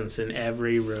presence in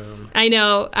every room. I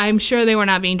know. I'm sure they were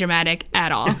not being dramatic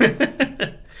at all.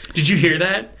 Did you hear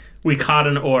that? We caught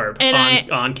an orb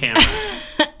on camera.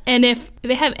 And if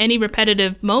they have any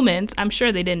repetitive moments, I'm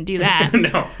sure they didn't do that.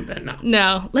 No.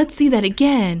 No. Let's see that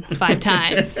again 5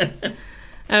 times.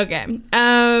 Okay.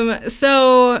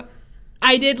 So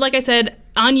I did, like I said,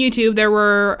 on YouTube, there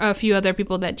were a few other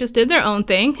people that just did their own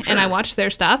thing, and I watched their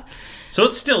stuff. So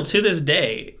it's still, to this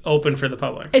day, open for the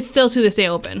public? It's still to this day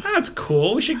open. Oh, that's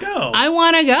cool. We should go. I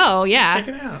want to go, yeah. Check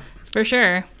it out. For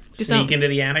sure. Sneak into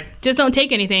the attic? Just don't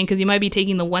take anything, because you might be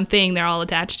taking the one thing they're all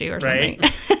attached to or something.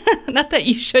 Right. Not that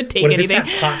you should take what if anything.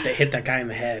 it's that pot that hit that guy in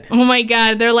the head? Oh my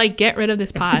God. They're like, get rid of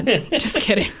this pot. Just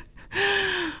kidding.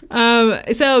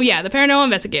 So yeah, the Paranormal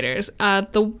Investigators.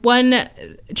 The one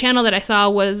channel that I saw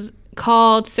was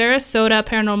called Sarasota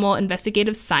Paranormal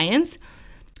Investigative Science.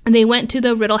 And they went to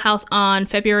the Riddle House on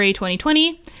February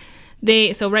 2020.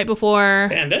 So right before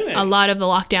Pandemic. a lot of the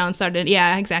lockdown started.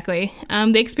 Yeah, exactly.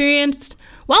 They experienced,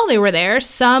 while they were there,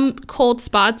 some cold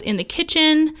spots in the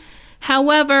kitchen.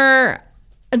 However,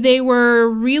 they were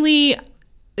really,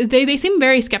 they seemed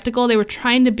very skeptical. They were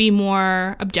trying to be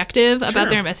more objective about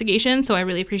their investigation, so I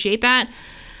really appreciate that.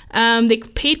 They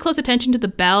paid close attention to the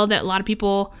bell that a lot of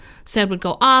people said would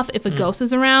go off if a ghost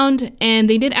is around, and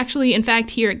they did actually, in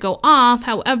fact, hear it go off.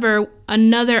 However,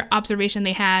 another observation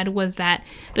they had was that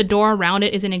the door around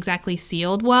it isn't exactly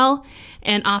sealed well,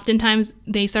 and oftentimes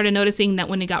they started noticing that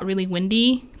when it got really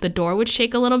windy, the door would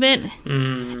shake a little bit,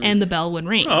 and the bell would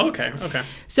ring. Oh, okay.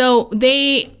 So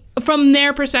they, from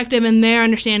their perspective and their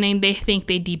understanding, they think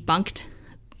they debunked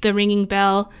the ringing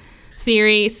bell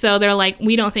theory. So they're like,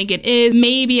 we don't think it is.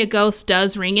 Maybe a ghost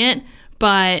does ring it,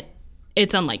 but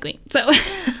it's unlikely. So,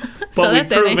 But we've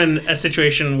proven a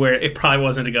situation where it probably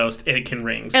wasn't a ghost. It can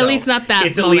ring. So at least not that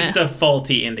It's moment. at least a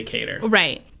faulty indicator.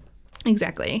 Right.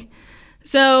 Exactly.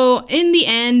 So in the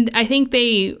end, I think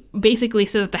they basically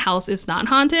said that the house is not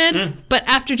haunted. But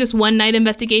after just one night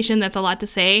investigation, that's a lot to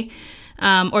say.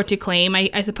 Or to claim,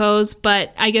 I suppose.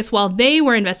 But I guess while they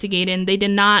were investigating, they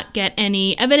did not get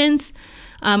any evidence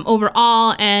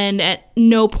overall, and at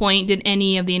no point did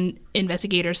any of the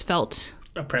investigators felt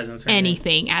A presence or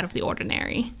anything out of the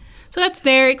ordinary. So that's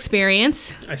their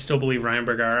experience. I still believe Ryan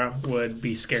Bergara would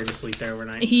be scared to sleep there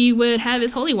overnight. He would have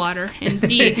his holy water,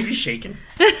 indeed. He'd be shaking.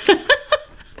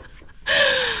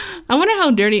 I wonder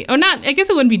how dirty, or not, I guess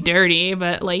it wouldn't be dirty,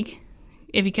 but like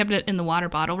if he kept it in the water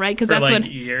bottle, right? Because that's like what,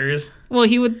 years. well,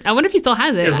 he would, I wonder if he still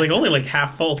has it. It was like only like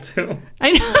half full too.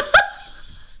 I know.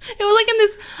 It was like in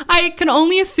this, I can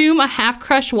only assume a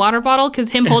half-crushed water bottle, because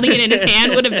him holding it in his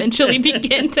hand would eventually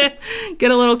begin to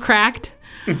get a little cracked.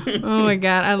 Oh my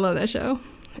God, I love that show.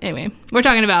 Anyway, we're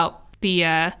talking about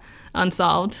the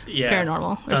unsolved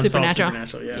paranormal or Unsolved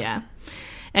supernatural. Yeah.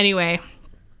 Anyway,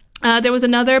 there was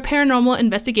another paranormal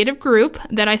investigative group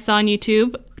that I saw on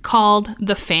YouTube called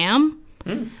The FAM.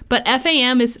 But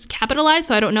FAM is capitalized,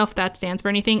 so I don't know if that stands for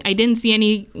anything. I didn't see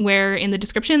anywhere in the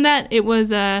description that it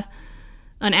was an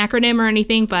acronym or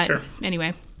anything, but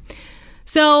anyway.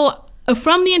 So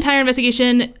from the entire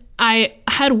investigation, I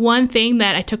had one thing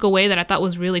that I took away that I thought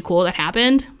was really cool that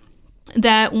happened.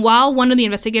 That while one of the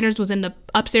investigators was in the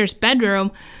upstairs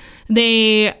bedroom,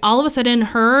 they all of a sudden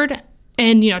heard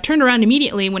and, turned around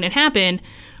immediately when it happened.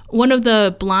 One of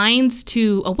the blinds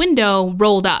to a window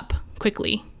rolled up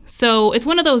quickly. So it's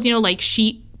one of those, like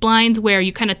sheet blinds where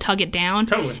you kind of tug it down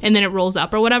and then it rolls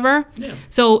up or whatever. Yeah.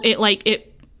 So it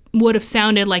would have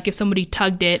sounded like if somebody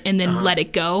tugged it and then let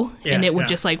it go and it would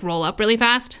just like roll up really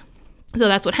fast. So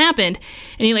that's what happened.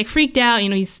 And he freaked out.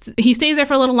 He stays there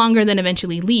for a little longer, then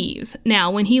eventually leaves.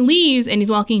 Now, when he leaves and he's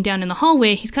walking down in the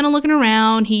hallway, he's kind of looking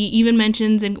around. He even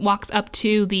mentions and walks up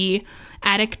to the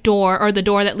attic door, or the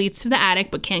door that leads to the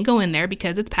attic, but can't go in there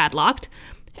because it's padlocked.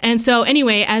 And so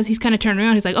anyway, as he's kind of turning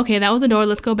around, he's like, okay, that was the door.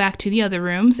 Let's go back to the other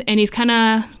rooms. And he's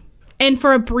and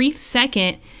for a brief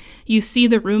second, you see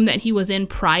the room that he was in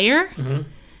prior.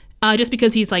 Just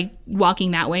because he's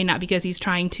walking that way, not because he's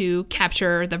trying to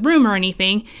capture the room or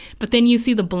anything. But then you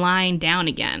see the blind down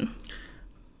again.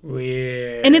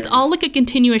 Weird. And it's all like a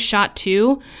continuous shot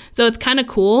too. So it's kind of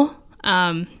cool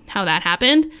how that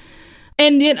happened.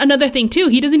 And yet another thing too,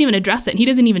 he doesn't even address it. He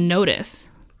doesn't even notice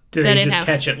Did that they didn't just have-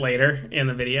 catch it later in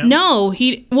the video? No,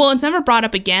 it's never brought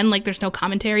up again. Like, there's no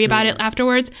commentary about it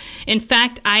afterwards. In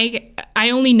fact, I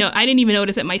didn't even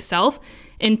notice it myself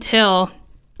until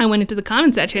I went into the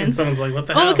comment section. And someone's like, what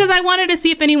the hell? Oh, because I wanted to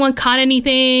see if anyone caught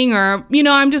anything, or,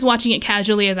 I'm just watching it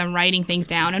casually as I'm writing things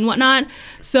down and whatnot.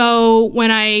 So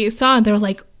when I saw it, they were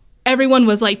like, everyone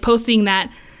was like posting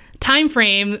that time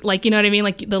frame, like, you know what I mean,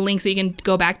 like the link so you can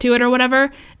go back to it or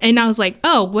whatever. And I was like,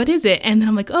 oh, what is it? And then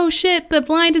I'm like, oh shit, the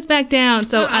blind is back down.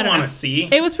 So I don't want know. to see.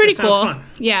 It was pretty That sounds cool. fun.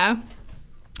 Yeah.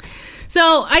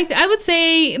 So I would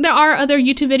say there are other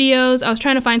YouTube videos. I was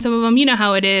trying to find some of them. You know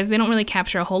how it is. They don't really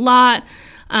capture a whole lot.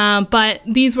 But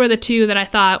these were the two that I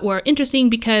thought were interesting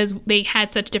because they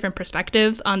had such different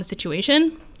perspectives on the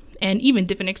situation and even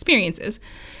different experiences.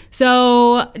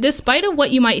 So despite of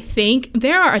what you might think,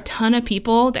 there are a ton of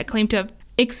people that claim to have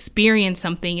experienced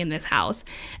something in this house.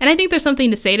 And I think there's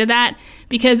something to say to that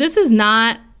because this is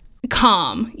not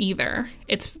calm either.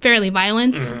 It's fairly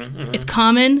violent. It's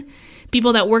common.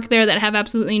 People that work there that have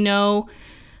absolutely no,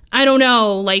 I don't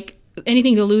know, like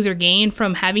anything to lose or gain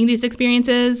from having these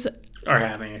experiences Are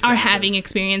having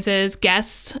experiences.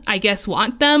 Guests, I guess,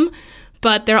 want them,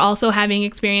 but they're also having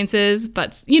experiences.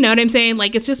 But you know what I'm saying?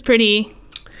 Like, it's just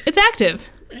it's active.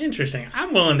 Interesting.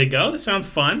 I'm willing to go. This sounds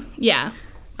fun. Yeah.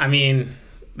 I mean,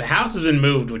 the house has been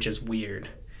moved, which is weird.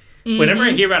 Whenever I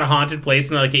hear about a haunted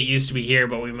place and like it used to be here,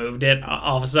 but we moved it,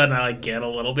 all of a sudden I like get a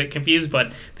little bit confused.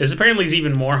 But this apparently is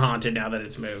even more haunted now that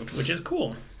it's moved, which is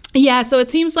cool. Yeah, so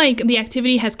it seems like the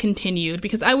activity has continued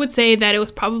because I would say that it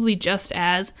was probably just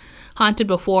as haunted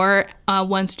before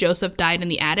once Joseph died in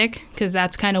the attic because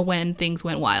that's kind of when things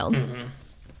went wild.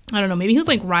 I don't know, maybe he was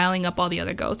like riling up all the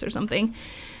other ghosts or something.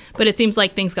 But it seems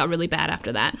like things got really bad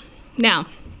after that. Now,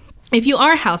 if you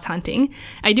are house hunting,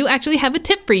 I do actually have a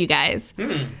tip for you guys.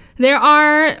 There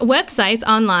are websites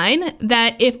online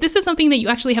that if this is something that you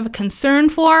actually have a concern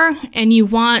for and you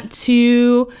want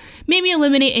to maybe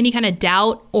eliminate any kind of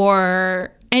doubt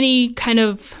or any kind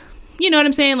of, you know what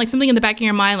I'm saying, like something in the back of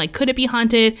your mind, like could it be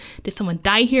haunted? Did someone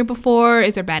die here before?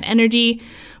 Is there bad energy?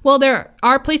 Well, there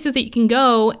are places that you can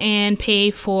go and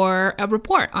pay for a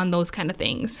report on those kind of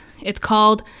things. It's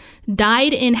called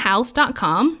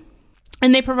diedinhouse.com,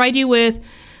 and they provide you with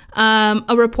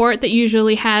a report that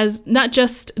usually has not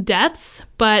just deaths,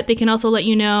 but they can also let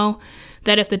you know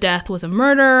that if the death was a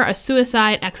murder, a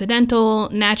suicide, accidental,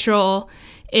 natural,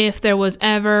 if there was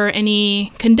ever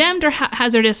any condemned or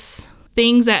hazardous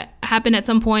things that happened at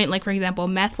some point, like for example,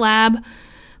 meth lab.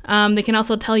 They can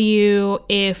also tell you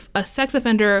if a sex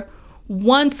offender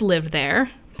once lived there,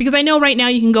 because I know right now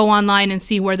you can go online and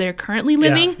see where they're currently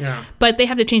living, but they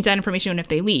have to change that information if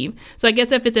they leave. So I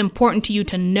guess if it's important to you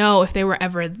to know if they were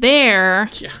ever there,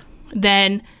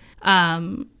 then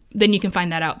you can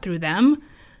find that out through them.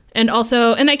 And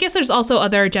I guess there's also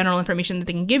other general information that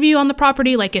they can give you on the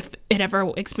property, like if it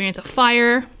ever experienced a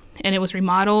fire and it was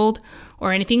remodeled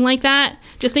or anything like that.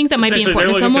 Just things that might be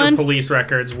important to someone. They're looking for police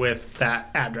records with that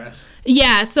address.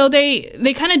 Yeah, so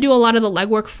they kind of do a lot of the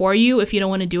legwork for you if you don't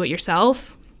want to do it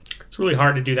yourself. It's really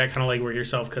hard to do that kind of legwork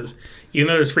yourself because even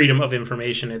though there's freedom of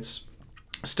information, it's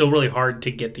still really hard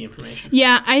to get the information.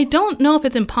 Yeah, I don't know if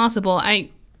it's impossible.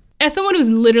 As someone who's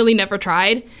literally never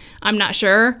tried, I'm not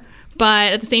sure.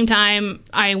 But at the same time,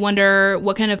 I wonder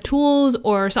what kind of tools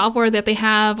or software that they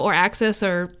have or access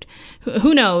or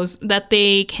who knows that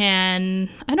they can,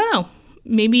 I don't know,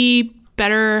 maybe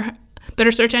better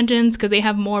search engines because they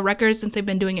have more records since they've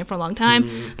been doing it for a long time.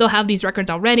 They'll have these records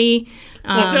already.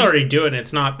 Well, if they already do it and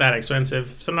it's not that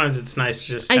expensive, sometimes it's nice to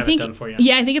just have it done for you.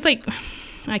 Yeah, I think it's like,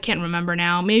 I can't remember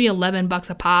now, maybe $11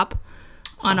 a pop.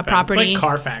 On a property. It's like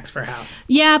Carfax for a house.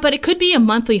 Yeah, but it could be a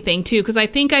monthly thing too, because I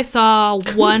think I saw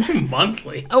one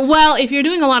monthly. Well, if you're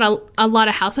doing a lot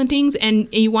of house huntings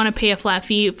and you want to pay a flat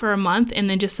fee for a month and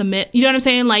then just submit, you know what I'm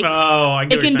saying? Like, I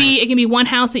get it can be one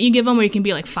house that you give them, or it can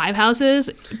be like 5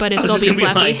 houses, but it's still be a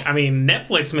flat fee. I mean,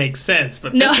 Netflix makes sense,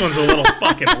 but this one's a little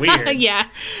fucking weird. Yeah,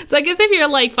 so I guess if you're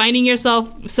like finding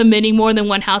yourself submitting more than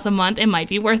one house a month, it might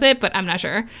be worth it, but I'm not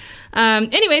sure.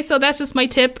 Anyway, so that's just my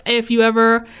tip. If you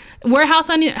ever were house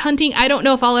hunting, I don't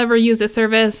know if I'll ever use this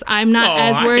service. I'm not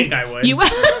as worried. I think I would. You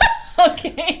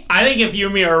okay? I think if you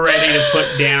and me are ready to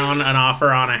put down an offer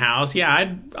on a house,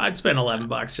 yeah, I'd spend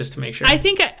 $11 just to make sure. I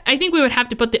think we would have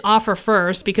to put the offer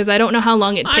first because I don't know how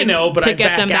long it takes. I know, but to I'd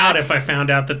get them back out back. if I found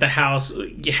out that the house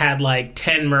had like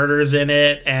 10 murders in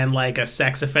it and like a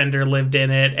sex offender lived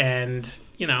in it, and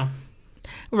you know.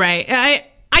 Right.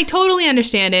 I totally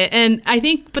understand it. And I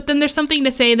think, but then there's something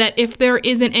to say that if there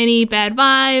isn't any bad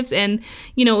vibes and,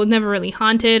 you know, it was never really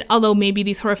haunted, although maybe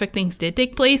these horrific things did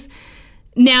take place,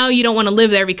 now you don't want to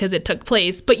live there because it took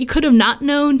place, but you could have not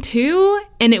known too,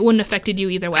 and it wouldn't have affected you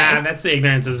either way. That's the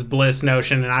ignorance is bliss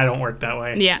notion, and I don't work that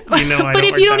way. Yeah. You know, but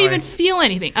if you don't even feel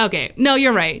anything, okay. No,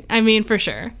 you're right. I mean, for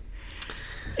sure.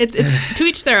 It's to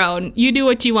each their own. You do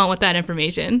what you want with that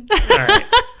information. All right.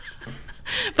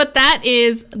 But that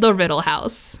is the Riddle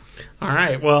House. All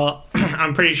right. Well,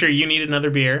 I'm pretty sure you need another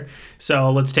beer.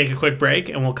 So let's take a quick break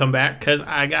and we'll come back because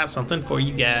I got something for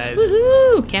you guys.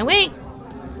 Woohoo! Can't wait.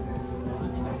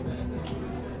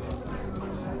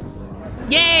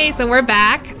 Yay! So we're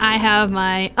back. I have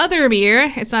my other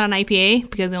beer. It's not an IPA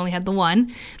because I only had the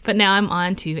one. But now I'm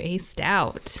on to a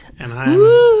stout. And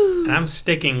I'm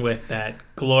sticking with that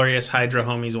glorious Hydro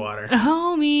Homies water.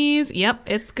 Homies. Yep,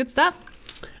 it's good stuff.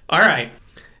 All right.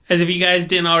 As if you guys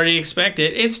didn't already expect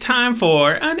it, it's time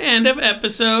for an end of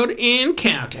episode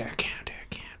encounter.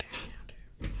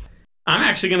 I'm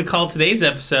actually going to call today's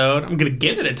episode, I'm going to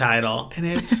give it a title, and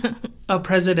it's a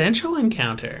presidential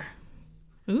encounter.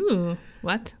 Ooh,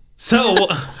 what? So,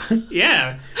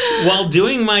 yeah, while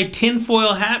doing my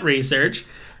tinfoil hat research,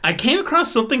 I came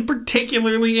across something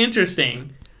particularly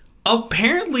interesting.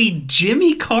 Apparently,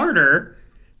 Jimmy Carter,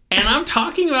 and I'm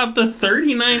talking about the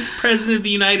 39th president of the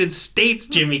United States,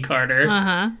 Jimmy Carter,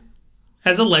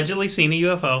 has allegedly seen a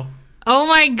UFO. Oh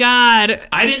my God!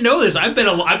 I didn't know this. I bet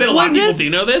a lot of people do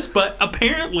know this, but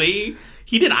apparently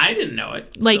he did. I didn't know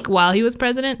it. Like while he was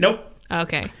president? Nope.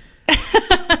 Okay.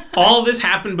 All of this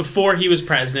happened before he was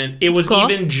president. It was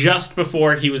even just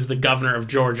before he was the governor of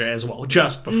Georgia as well.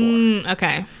 Just before.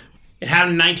 Okay. It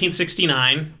happened in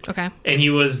 1969. Okay. And he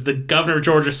was the governor of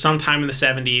Georgia sometime in the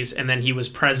 70s, and then he was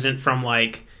president from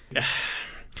like...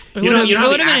 You know how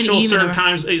the actual serve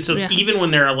times... So it's even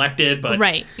when they're elected, but...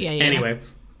 Right. Yeah. Anyway.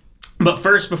 But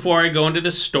first, before I go into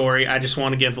this story, I just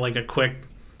want to give like a quick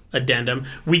addendum.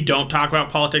 We don't talk about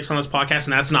politics on this podcast,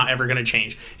 and that's not ever going to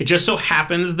change. It just so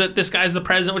happens that this guy's the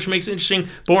president, which makes it interesting,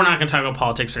 but we're not going to talk about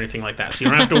politics or anything like that, so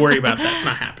you don't have to worry about that. It's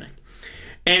not happening.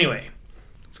 Anyway,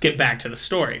 let's get back to the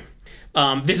story.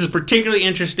 This is particularly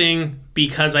interesting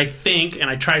because I think, and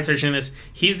I tried searching this,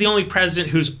 he's the only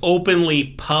president who's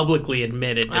openly, publicly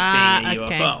admitted to seeing a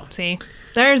UFO. See,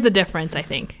 there's the difference, I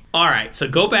think. All right, so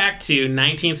go back to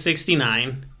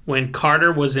 1969 when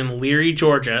Carter was in Leary,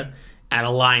 Georgia, at a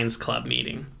Lions Club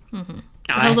meeting. Mm-hmm.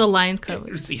 What was a Lions Club?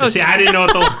 See, I didn't know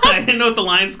what the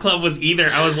Lions Club was either.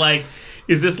 I was like,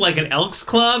 is this like an Elks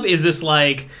Club? Is this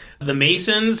like the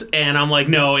Masons? And I'm like,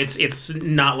 no, it's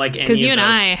not like any of those. Because you and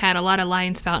I had a lot of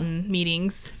Lions Fountain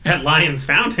meetings. At Lions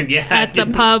Fountain, yeah. At the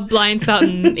pub Lions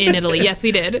Fountain in Italy. Yes,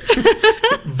 we did.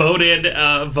 voted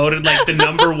like the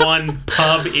number one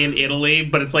pub in Italy,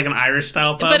 but it's like an Irish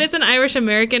style pub. But it's an Irish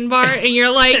American bar, and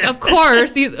you're like, of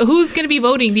course, who's going to be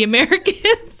voting? The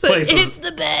Americans? It's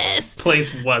the best.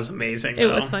 Place was amazing.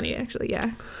 It was funny, actually,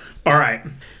 yeah. All right.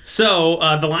 So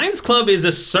the Lions Club is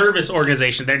a service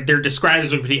organization. They're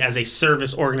described as a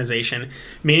service organization,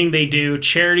 meaning they do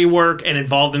charity work and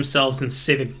involve themselves in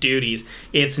civic duties.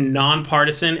 It's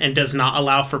nonpartisan and does not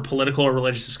allow for political or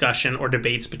religious discussion or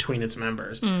debates between its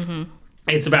members. Mm-hmm.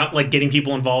 It's about like getting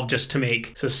people involved just to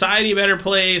make society a better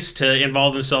place, to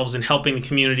involve themselves in helping the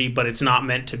community, but it's not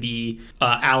meant to be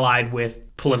allied with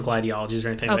political ideologies or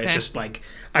anything. Okay. It's just like,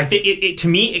 I think it to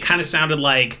me it kind of sounded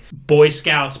like Boy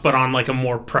Scouts, but on like a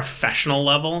more professional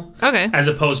level. Okay. As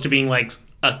opposed to being like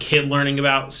a kid learning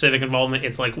about civic involvement.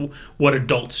 It's like what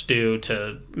adults do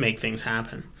to make things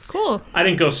happen. Cool. I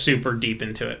didn't go super deep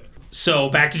into it. So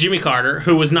back to Jimmy Carter,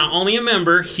 who was not only a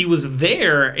member, he was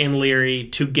there in Leary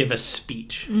to give a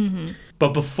speech. Mm-hmm.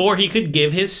 But before he could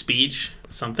give his speech,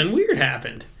 something weird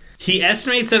happened. He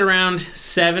estimates that around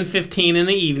 7:15 in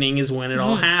the evening is when it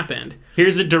all happened.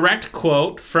 Here's a direct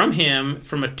quote from him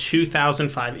from a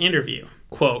 2005 interview.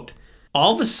 Quote,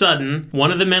 "All of a sudden,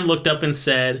 one of the men looked up and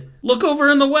said, 'Look over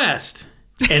in the west.'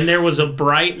 And there was a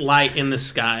bright light in the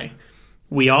sky.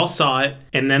 We all saw it,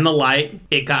 and then the light,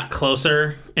 it got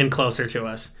closer and closer to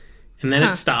us. And then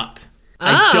it stopped.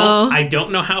 I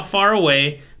don't know how far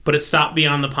away, but it stopped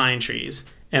beyond the pine trees.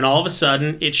 And all of a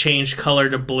sudden, it changed color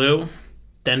to blue,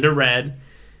 then to red,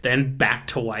 then back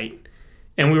to white.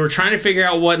 And we were trying to figure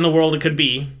out what in the world it could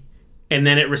be, and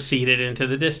then it receded into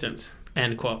the distance."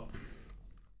 End quote.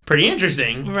 Pretty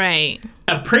interesting. Right.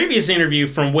 A previous interview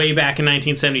from way back in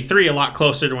 1973, a lot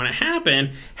closer to when it happened,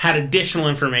 had additional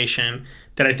information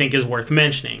that I think is worth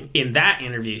mentioning. In that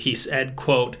interview, he said,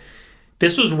 quote,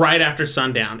 "This was right after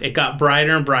sundown. It got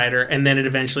brighter and brighter, and then it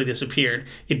eventually disappeared.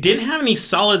 It didn't have any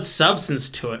solid substance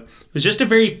to it. It was just a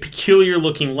very peculiar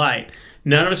looking light.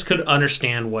 None of us could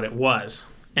understand what it was."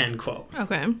 End quote.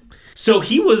 Okay. So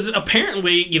he was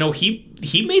apparently,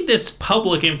 he made this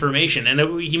public information, and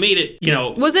he made it,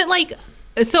 Was it like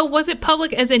So was it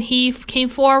public as in he came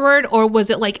forward, or was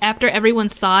it like after everyone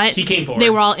saw it? He came forward. They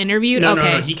were all interviewed? No,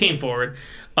 okay. no, he came forward.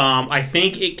 I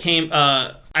think it came...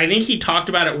 I think he talked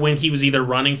about it when he was either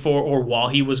running for or while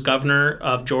he was governor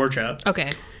of Georgia.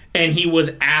 Okay. And he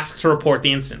was asked to report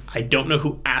the incident. I don't know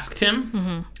who asked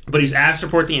him, but he was asked to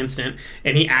report the incident,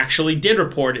 and he actually did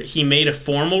report it. He made a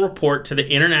formal report to the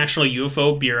International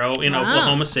UFO Bureau in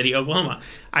Oklahoma City, Oklahoma.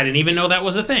 I didn't even know that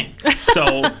was a thing.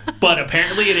 So, but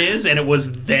apparently it is, and it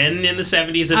was then in the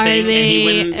 70s a Are thing. they and he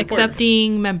went and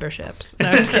accepting memberships? No,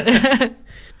 I'm just kidding.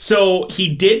 So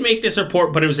he did make this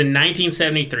report, but it was in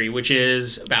 1973, which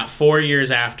is about 4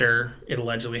 years after it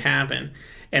allegedly happened.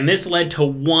 And this led to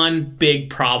one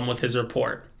big problem with his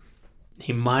report.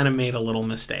 He might have made a little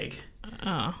mistake.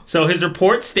 Oh. So his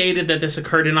report stated that this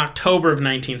occurred in October of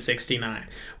 1969,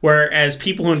 whereas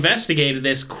people who investigated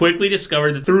this quickly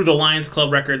discovered that through the Lions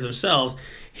Club records themselves,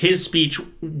 his speech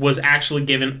was actually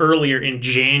given earlier in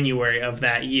January of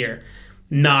that year,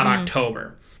 not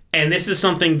October. And this is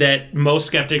something that most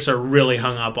skeptics are really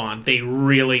hung up on.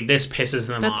 This pisses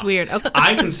them off. That's weird. Okay.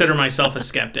 I consider myself a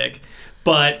skeptic.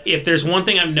 But if there's one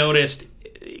thing I've noticed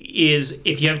is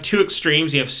if you have two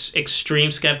extremes, you have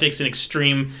extreme skeptics and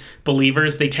extreme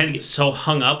believers, they tend to get so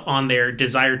hung up on their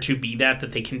desire to be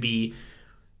that they can be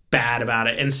bad about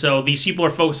it. And so these people are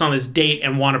focused on this date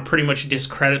and want to pretty much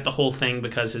discredit the whole thing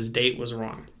because his date was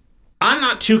wrong. I'm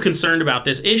not too concerned about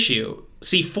this issue.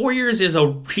 See, 4 years is a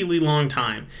really long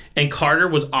time, and Carter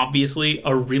was obviously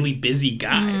a really busy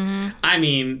guy. I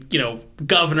mean,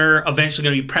 governor, eventually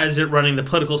going to be president, running the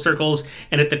political circles,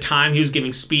 and at the time he was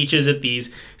giving speeches at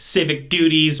these civic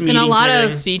duties meetings. And a lot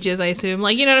of speeches, I assume.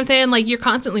 Like, you know what I'm saying? Like, you're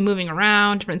constantly moving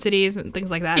around different cities and things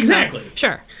like that. Exactly. So,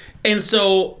 sure. And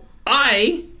so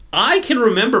I can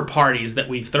remember parties that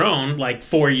we've thrown like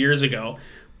 4 years ago,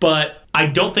 but I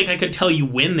don't think I could tell you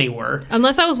when they were.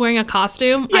 Unless I was wearing a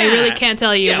costume, I really can't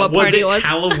tell you what party it was. Was it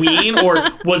Halloween, or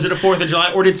was it a 4th of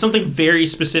July, or did something very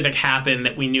specific happen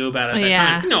that we knew about at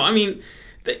that time? No, I mean,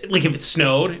 like if it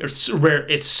snowed, it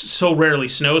so rarely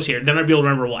snows here, then I'd be able to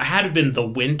remember, well, it had to have been the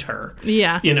winter.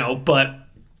 Yeah. But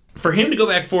for him to go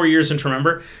back 4 years and to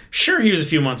remember, sure, he was a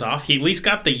few months off. He at least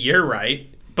got the year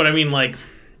right. But I mean, like...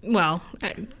 Well...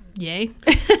 Yay.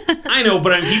 I know,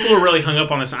 but people are really hung up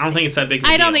on this. I don't think it's that big a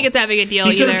deal. I don't think it's that big a deal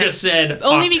either. He could have just said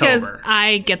Only October. because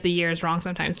I get the years wrong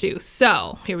sometimes too.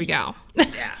 So, here we go.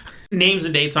 Yeah. Names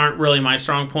and dates aren't really my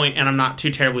strong point, and I'm not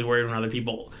too terribly worried when other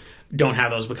people don't have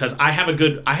those because I have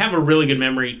a really good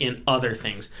memory in other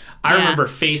things. I remember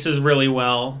faces really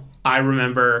well. I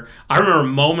remember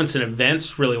moments and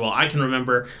events really well. I can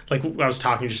remember, like I was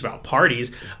talking just about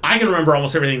parties, I can remember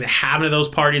almost everything that happened at those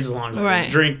parties as long as I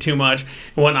didn't drink too much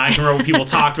and whatnot. I can remember what people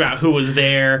talked about, who was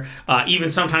there, even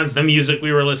sometimes the music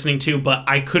we were listening to, but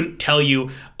I couldn't tell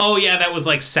you, oh yeah, that was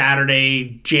like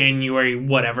Saturday, January,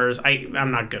 whatever's.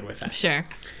 I'm not good with that. Sure.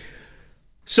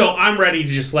 So I'm ready to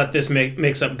just let this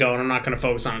mix-up go, and I'm not going to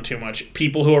focus on it too much.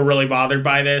 People who are really bothered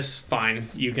by this, fine.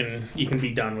 You can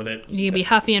be done with it. You can be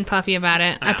huffy and puffy about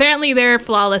it. Apparently they're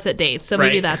flawless at dates, so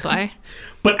maybe that's why.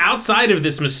 But outside of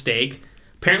this mistake,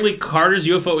 apparently Carter's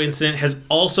UFO incident has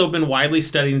also been widely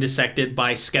studied and dissected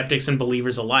by skeptics and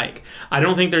believers alike. I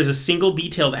don't think there's a single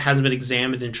detail that hasn't been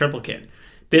examined in triplicate.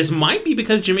 This might be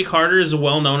because Jimmy Carter is a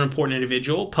well-known, important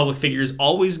individual. Public figures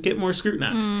always get more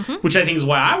scrutinized, which I think is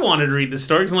why I wanted to read this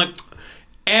story. Because I'm like,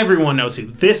 everyone knows who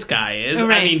this guy is.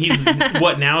 Right. I mean, he's,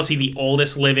 now is he the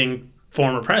oldest living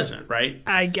former president, right?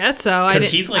 I guess so. Because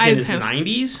he's like in his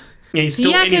 90s. And he's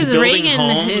still he's building Reagan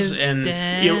homes. And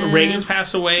Reagan's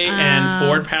passed away, and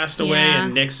Ford passed away,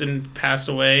 and Nixon passed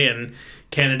away, and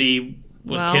Kennedy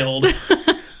was killed.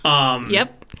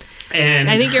 Yep. And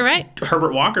I think you're right.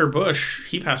 Herbert Walker Bush,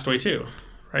 he passed away too,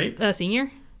 right?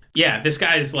 Senior? Yeah, this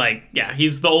guy's like,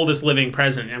 he's the oldest living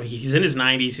president. I mean, he's in his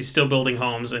 90s, he's still building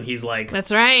homes, and he's like...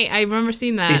 That's right, I remember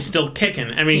seeing that. He's still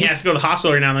kicking. I mean, he has to go to the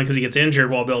hospital every now and then because he gets injured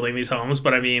while building these homes,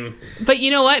 but I mean... But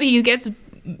you know what? He gets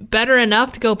better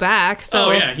enough to go back, so...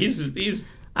 Oh, yeah, he's...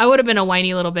 I would have been a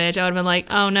whiny little bitch. I would have been like,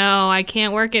 oh no, I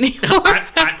can't work anymore.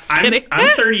 I'm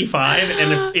 35,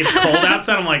 and if it's cold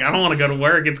outside, I'm like, I don't want to go to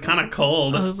work. It's kind of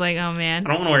cold. I was like, oh man. I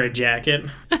don't want to wear a jacket.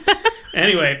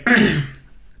 Anyway.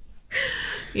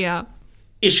 Yeah.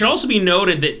 It should also be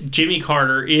noted that Jimmy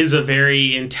Carter is a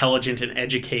very intelligent and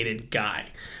educated guy.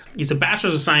 He's a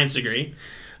Bachelor's of Science degree,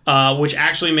 which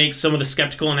actually makes some of the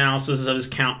skeptical analysis of his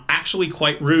account actually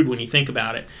quite rude when you think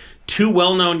about it. Two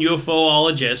well-known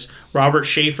UFOologists, Robert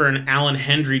Schaefer and Alan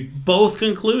Hendry, both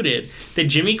concluded that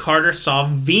Jimmy Carter saw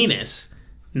Venus,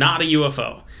 not a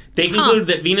UFO. They concluded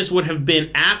that Venus would have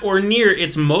been at or near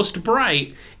its most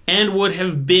bright and would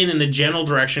have been in the general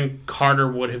direction Carter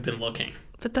would have been looking.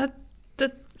 But that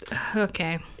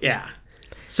Okay. Yeah.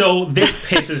 So this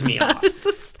pisses me off. I'm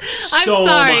so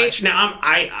sorry. much. Now,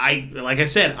 I like I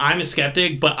said, I'm a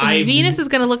skeptic, but Venus is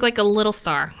going to look like a little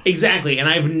star. Exactly, and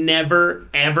I've never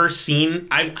ever seen.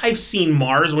 I've seen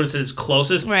Mars when it's at its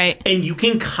closest, Right. And you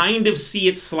can kind of see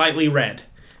it slightly red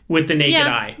with the naked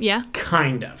eye. Yeah.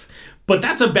 Kind of. But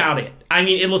that's about it. I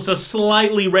mean, it looks a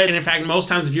slightly red, and in fact, most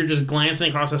times if you're just glancing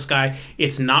across the sky,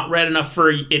 it's not red enough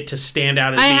for it to stand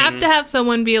out as I being... have to have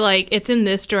someone be like, it's in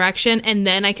this direction, and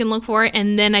then I can look for it,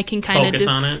 and then I can kind of Focus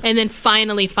on it. and then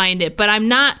finally find it. But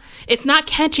it's not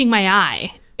catching my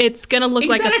eye. It's gonna look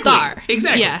like a star.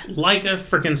 Exactly. Yeah. Like a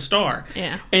freaking star.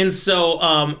 Yeah. And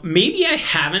so maybe I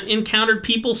haven't encountered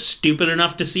people stupid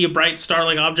enough to see a bright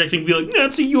star-like object and be like,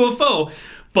 that's a UFO.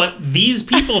 But these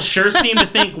people sure seem to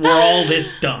think we're all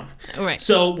this dumb. Right.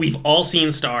 So we've all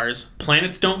seen stars.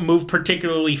 Planets don't move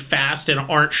particularly fast and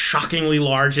aren't shockingly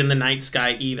large in the night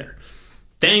sky either.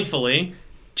 Thankfully,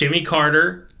 Jimmy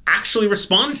Carter actually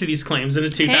responded to these claims in a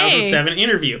 2007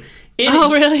 interview.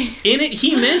 Really? In it,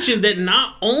 he mentioned that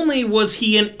not only was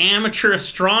he an amateur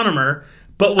astronomer,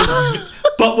 but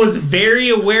was very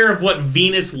aware of what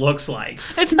Venus looks like.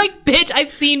 It's like, bitch, I've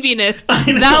seen Venus.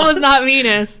 I know. That was not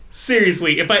Venus.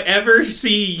 Seriously, if I ever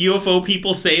see UFO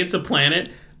people say it's a planet,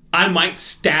 I might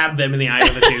stab them in the eye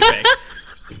with a toothpick.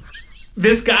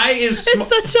 This guy is... It's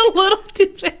such a little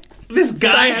toothpick. This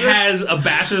guy has a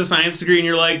bachelor's of science degree, and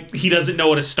you're like, he doesn't know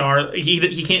what a star...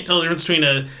 He can't tell the difference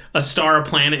between a star, a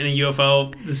planet, and a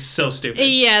UFO. This is so stupid.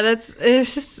 Yeah, it's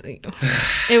just...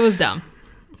 It was dumb.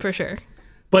 For sure.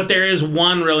 But there is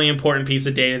one really important piece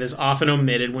of data that's often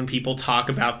omitted when people talk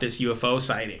about this UFO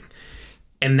sighting.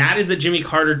 And that is that Jimmy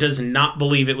Carter does not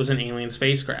believe it was an alien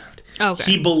spacecraft. Okay.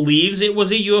 He believes it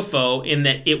was a UFO in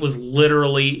that it was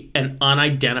literally an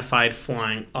unidentified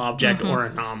flying object or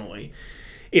anomaly.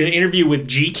 In an interview with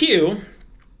GQ,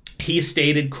 he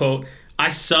stated, quote, I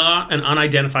saw an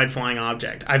unidentified flying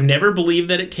object. I've never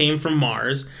believed that it came from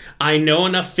Mars. I know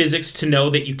enough physics to know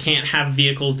that you can't have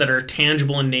vehicles that are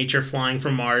tangible in nature flying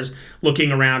from Mars,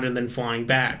 looking around and then flying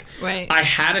back. Right. I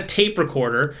had a tape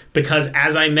recorder because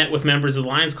as I met with members of the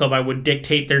Lions Club, I would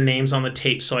dictate their names on the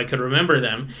tape so I could remember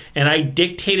them. And I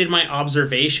dictated my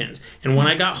observations. And when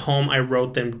I got home, I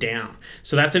wrote them down.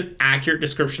 So that's an accurate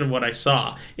description of what I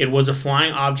saw. It was a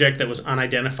flying object that was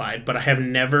unidentified, but I have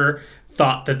never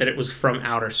thought that it was from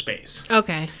outer space.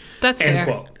 Okay. That's End fair.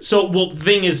 quote. So, well, the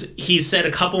thing is, he said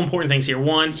a couple important things here.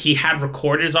 One, he had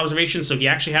recorded his observations, so he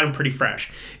actually had them pretty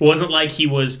fresh. It wasn't like he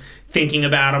was thinking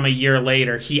about them a year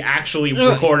later. He actually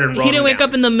recorded and wrote them He didn't wake down.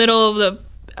 up in the middle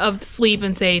of sleep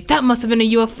and say, that must have been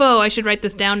a UFO. I should write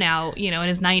this down now, in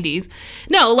his 90s.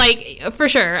 No, like, for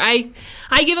sure. I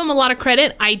give him a lot of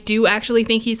credit. I do actually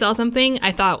think he saw something.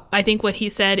 I think what he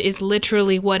said is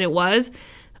literally what it was.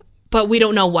 But we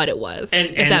don't know what it was.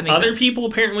 And other people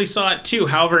apparently saw it too.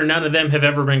 However, none of them have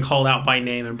ever been called out by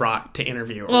name and brought to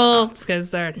interview. Well, it's because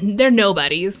they're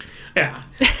nobodies. Yeah.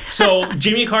 So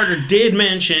Jimmy Carter did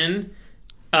mention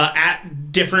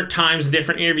at different times,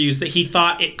 different interviews, that he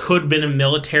thought it could have been a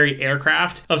military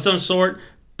aircraft of some sort,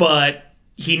 but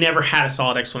he never had a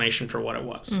solid explanation for what it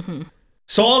was. Mm-hmm.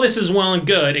 So all this is well and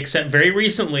good, except very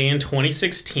recently in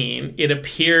 2016, it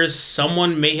appears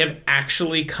someone may have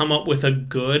actually come up with a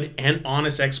good and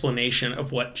honest explanation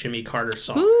of what Jimmy Carter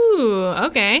saw. Ooh,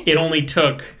 okay. It only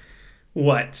took,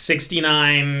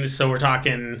 69, so we're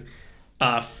talking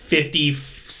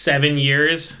 57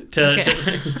 years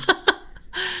to...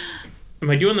 Am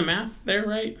I doing the math there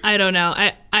right? I don't know.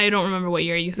 I don't remember what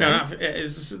year you said.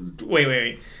 No,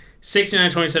 wait.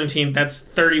 69, 2017, that's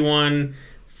 31...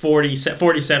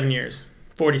 47 years.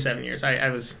 47 years. I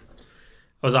was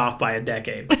off by a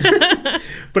decade.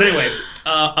 But anyway,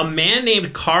 a man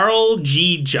named Carl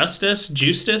G. Justus,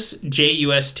 Justus,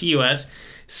 Justus.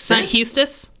 It's not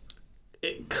Hustus?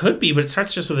 It could be, but it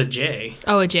starts just with a J.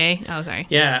 Oh, a J? Oh, sorry.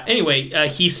 Yeah. Anyway,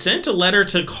 he sent a letter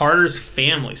to Carter's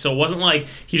family. So it wasn't like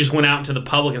he just went out into the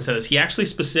public and said this. He actually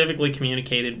specifically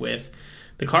communicated with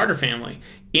the Carter family.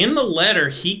 In the letter,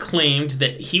 he claimed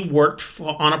that he worked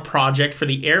on a project for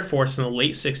the Air Force in the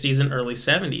late 60s and early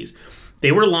 70s.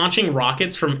 They were launching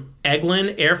rockets from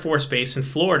Eglin Air Force Base in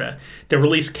Florida that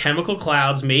released chemical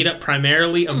clouds made up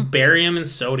primarily of barium and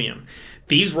sodium.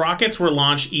 These rockets were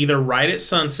launched either right at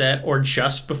sunset or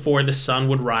just before the sun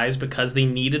would rise because they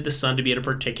needed the sun to be at a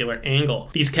particular angle.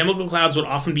 These chemical clouds would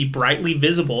often be brightly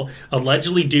visible,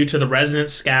 allegedly due to the resonant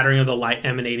scattering of the light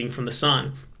emanating from the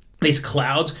sun. These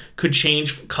clouds could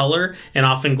change color and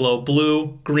often glow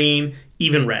blue, green,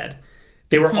 even red.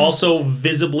 They were also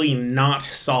visibly not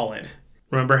solid.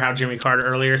 Remember how Jimmy Carter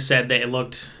earlier said that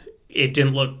it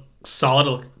didn't look solid, it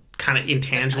looked kind of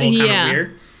intangible, kind of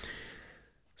weird?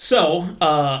 So,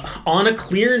 on a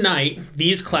clear night,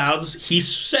 these clouds, he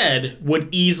said, would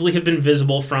easily have been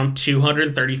visible from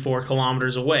 234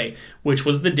 kilometers away, which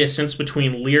was the distance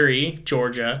between Leary,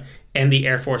 Georgia, and the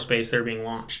Air Force Base they're being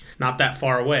launched. Not that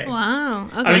far away. Wow.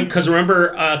 Okay. I mean, because remember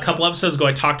a couple episodes ago,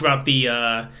 I talked about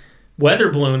the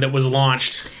weather balloon that was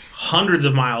launched hundreds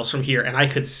of miles from here, and I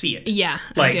could see it. Yeah,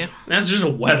 like, I do. That's just a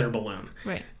weather balloon.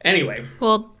 Right. Anyway.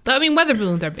 Well, I mean, weather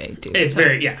balloons are big, too. It's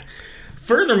very, yeah.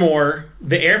 Furthermore,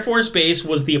 the Air Force Base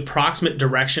was the approximate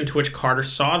direction to which Carter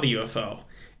saw the UFO.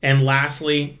 And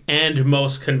lastly, and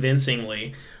most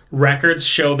convincingly, records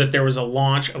show that there was a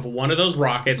launch of one of those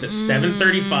rockets at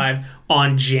 7:35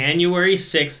 on January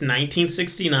 6,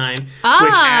 1969, which,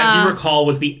 as you recall,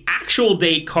 was the actual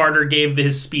date Carter gave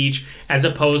his speech as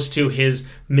opposed to his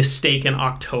mistaken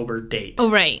October date.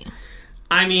 Oh, right.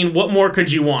 I mean, what more could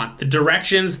you want? The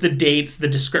directions, the dates, the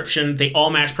description, they all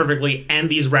match perfectly, and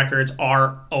these records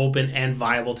are open and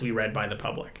viable to be read by the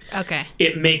public. Okay.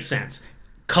 It makes sense.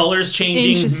 Colors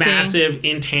changing, massive,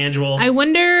 intangible. I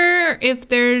wonder if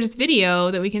there's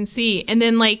video that we can see. And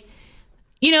then, like,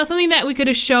 you know, something that we could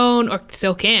have shown, or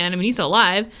still can, I mean, he's still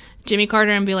alive, Jimmy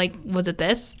Carter, and be like, was it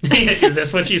this? Is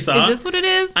this what you saw? Is this what it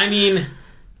is? I mean,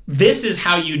 this is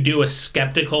how you do a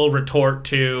skeptical retort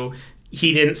to...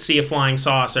 He didn't see a flying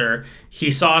saucer.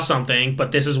 He saw something,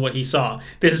 but this is what he saw.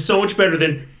 This is so much better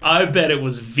than, I bet it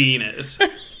was Venus.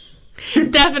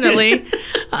 Definitely.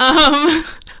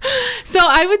 So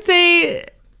I would say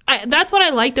that's what I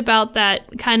liked about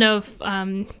that kind of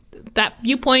that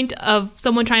viewpoint of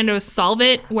someone trying to solve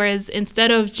it, whereas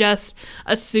instead of just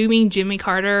assuming Jimmy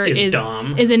Carter is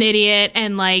an idiot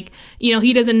and, like, you know,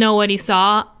 he doesn't know what he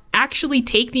saw, actually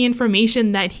take the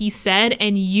information that he said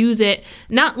and use it,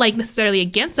 not like necessarily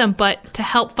against him, but to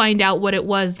help find out what it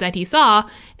was that he saw,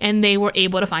 and they were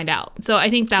able to find out. So I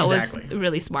think that was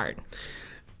really smart.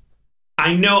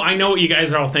 I know what you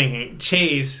guys are all thinking.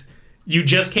 Chase, you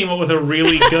just came up with a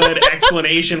really good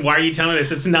explanation. Why are you telling us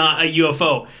it's not a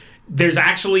UFO? There's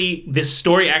actually, this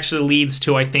story actually leads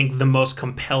to, I think, the most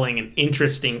compelling and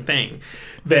interesting thing.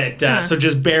 That so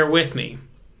just bear with me.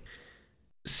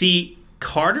 See,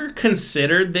 Carter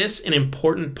considered this an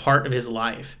important part of his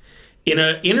life. In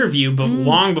an interview, but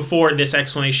long before this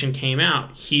explanation came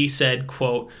out, he said,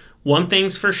 quote, "One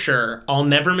thing's for sure, I'll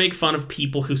never make fun of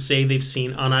people who say they've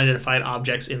seen unidentified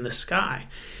objects in the sky.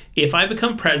 If I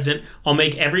become president, I'll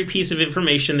make every piece of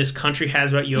information this country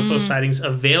has about UFO sightings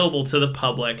available to the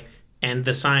public and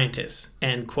the scientists,"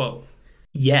 end quote.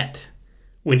 Yet,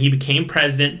 when he became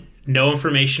president, no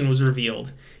information was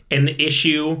revealed, and the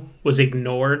issue was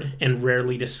ignored and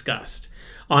rarely discussed.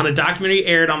 On a documentary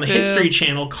aired on the History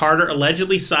Channel, Carter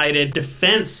allegedly cited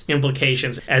defense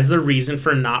implications as the reason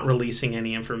for not releasing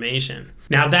any information.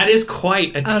 Now, that is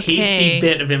quite a tasty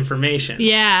bit of information.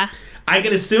 Yeah. I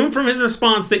can assume from his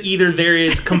response that either there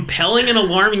is compelling and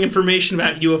alarming information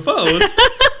about UFOs,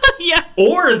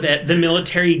 or that the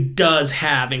military does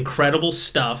have incredible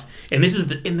stuff. And this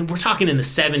is and we're talking in the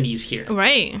 70s here.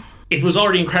 Right. It was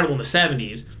already incredible in the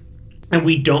 70s, and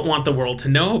we don't want the world to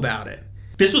know about it.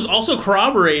 This was also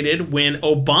corroborated when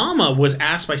Obama was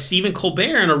asked by Stephen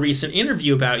Colbert in a recent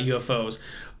interview about UFOs.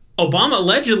 Obama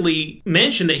allegedly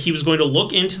mentioned that he was going to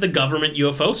look into the government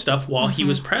UFO stuff while he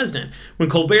was president. When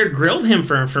Colbert grilled him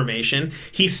for information,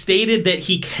 he stated that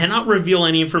he cannot reveal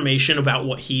any information about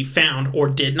what he found or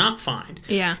did not find.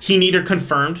 Yeah. He neither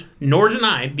confirmed nor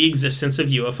denied the existence of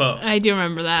UFOs. I do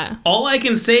remember that. All I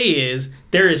can say is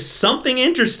there is something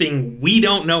interesting we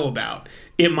don't know about.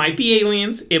 It might be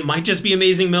aliens, it might just be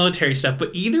amazing military stuff, but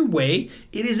either way,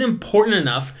 it is important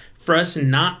enough for us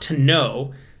not to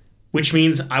know, which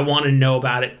means I want to know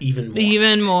about it even more.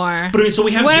 Even more. But I mean, so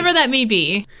we have whatever that may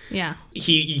be. Yeah.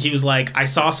 He was like, I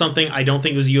saw something. I don't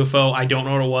think it was a UFO. I don't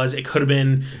know what it was. It could have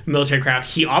been military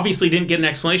craft. He obviously didn't get an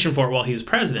explanation for it while he was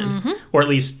president, or at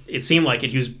least it seemed like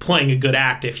it. He was playing a good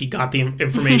act if he got the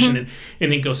information and it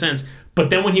didn't go sense. But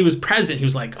then when he was president, he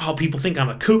was like, oh, people think I'm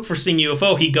a kook for seeing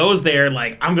UFO. He goes there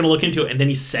like, I'm going to look into it. And then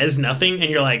he says nothing. And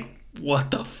you're like,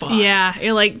 what the fuck? Yeah,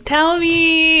 you're like, tell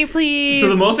me, please. So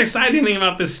the most exciting thing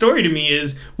about this story to me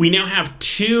is we now have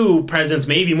two presidents,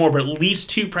 maybe more, but at least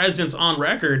two presidents on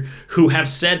record who have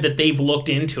said that they've looked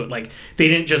into it. Like, they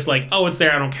didn't just like, oh, it's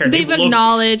there, I don't care. They've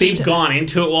acknowledged. They've gone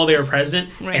into it while they were president,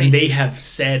 and they have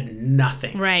said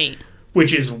nothing. Right.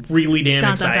 Which is really damn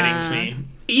exciting to me.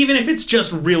 Even if it's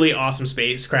just really awesome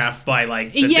spacecraft by,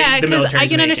 like, the military's I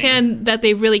can making. understand that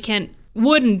they really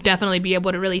wouldn't definitely be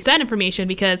able to release that information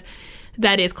because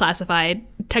that is classified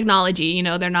technology. You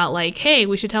know, they're not like, hey,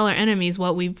 we should tell our enemies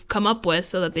what we've come up with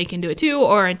so that they can do it too,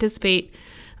 or anticipate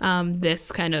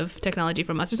this kind of technology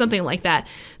from us or something like that.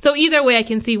 So either way, I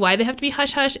can see why they have to be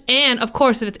hush hush. And of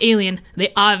course, if it's alien,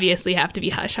 they obviously have to be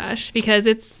hush hush because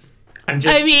it's. I'm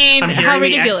hearing how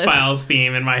ridiculous. The X-Files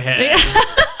theme in my head.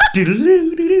 Did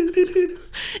you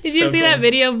see that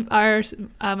video our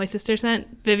my sister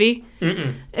sent, Vivi?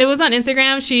 Mm-mm. It was on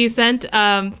Instagram. She sent.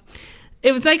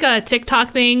 It was like a TikTok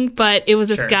thing, but it was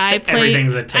this guy playing.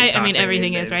 Everything's a TikTok. I mean,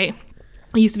 everything is, right?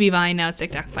 It used to be Vine, now it's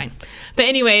TikTok. Fine. But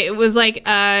anyway, it was like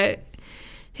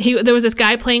there was this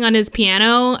guy playing on his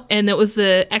piano, and it was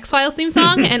the X-Files theme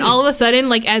song, and all of a sudden,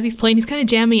 like, as he's playing, he's kind of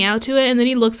jamming out to it, and then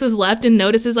he looks to his left and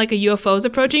notices, like, a UFO is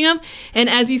approaching him, and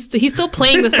as he's still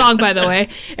playing the song, by the way,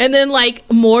 and then, like,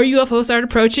 more UFOs start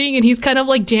approaching, and he's kind of,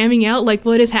 like, jamming out, like,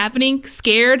 what is happening,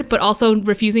 scared, but also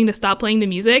refusing to stop playing the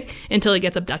music until he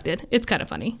gets abducted. It's kind of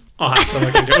funny. I'll have to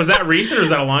look into it. Was that recent, or was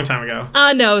that a long time ago?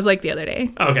 No, it was, like, the other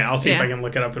day. Okay, I'll see if I can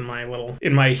look it up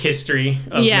in my history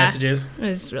of messages. It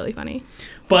was really funny.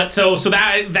 But so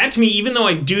that to me, even though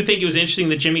I do think it was interesting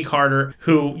that Jimmy Carter,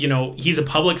 who, you know, he's a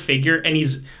public figure and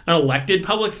he's an elected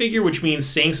public figure, which means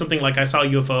saying something like I saw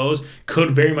UFOs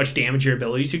could very much damage your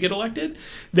ability to get elected,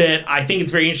 that I think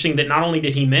it's very interesting that not only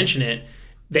did he mention it,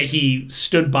 that he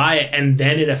stood by it and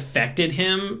then it affected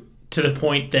him to the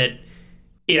point that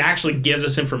it actually gives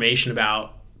us information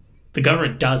about the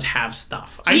government does have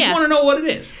stuff. I just want to know what it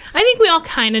is. I think we all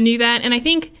kind of knew that, and I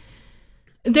think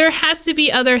there has to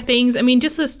be other things. I mean,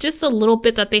 just a little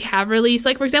bit that they have released.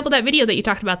 Like, for example, that video that you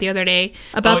talked about the other day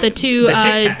about the two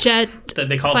jet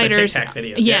they call fighters. It the Tic Tac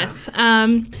videos. Yes. Yeah.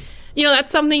 You know,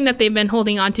 that's something that they've been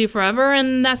holding on to forever,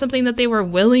 and that's something that they were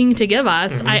willing to give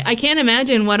us. Mm-hmm. I can't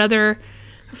imagine what other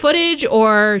footage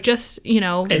or just, you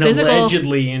know, and physical.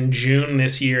 Allegedly in June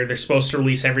this year, they're supposed to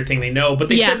release everything they know. But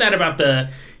they said that about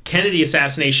the Kennedy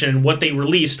assassination. What they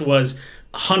released was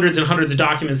hundreds and hundreds of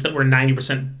documents that were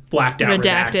 90% blacked out,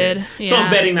 redacted. Yeah. So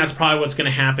I'm betting that's probably what's going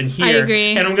to happen here. I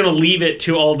agree. And I'm going to leave it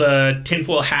to all the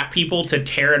tinfoil hat people to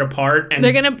tear it apart. And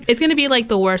it's going to be like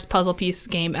the worst puzzle piece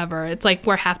game ever. It's like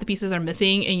where half the pieces are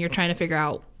missing and you're trying to figure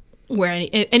out where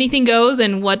anything goes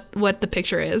and what the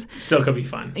picture is. Still could be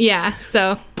fun. Yeah,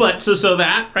 so. But so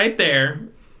that right there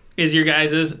is your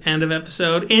guys' end of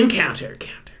episode encounter.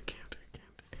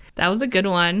 That was a good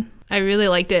one. I really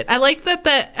liked it. I like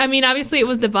that I mean, obviously it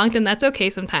was debunked and that's okay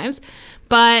sometimes,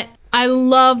 but I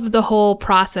love the whole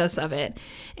process of it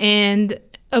and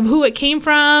of who it came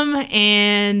from,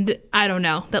 and I don't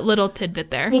know, that little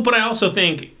tidbit there. Well, but I also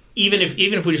think even if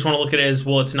we just want to look at it as,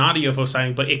 well, it's not a UFO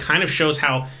sighting, but it kind of shows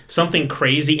how something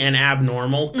crazy and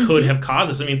abnormal could have caused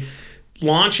this. I mean,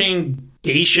 launching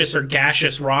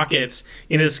gaseous rockets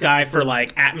into the sky for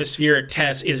like atmospheric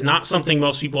tests is not something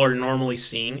most people are normally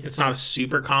seeing. It's not a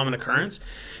super common occurrence.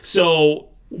 So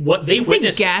what they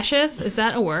witnessed. Gaseous? Is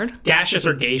that a word? Gaseous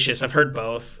or gaseous. I've heard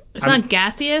both. It's not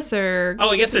gaseous or. Oh,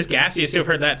 I guess there's gaseous too. I've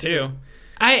heard that too.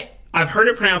 I've heard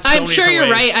it pronounced so I'm many sure you're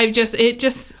ways. right. It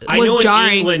just was I know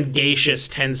jarring. In England, gaseous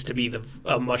tends to be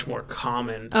a much more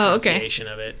common pronunciation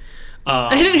of it.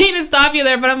 I didn't mean to stop you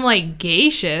there, but I'm like,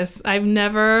 gaseous? I've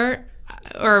never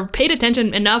or paid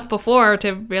attention enough before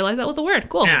to realize that was a word.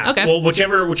 Cool. Yeah. Okay. Well,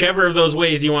 whichever of those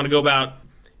ways you want to go about,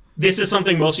 this is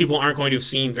something most people aren't going to have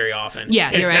seen very often.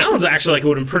 Yeah, it sounds actually like it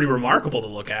would have been pretty remarkable to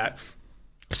look at.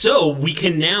 So we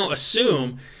can now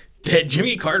assume that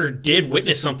Jimmy Carter did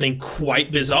witness something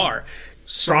quite bizarre,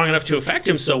 strong enough to affect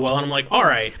him so well. And I'm like, all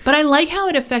right. But I like how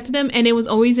it affected him, and it was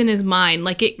always in his mind.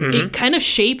 Like, it kind of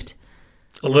shaped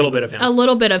a little bit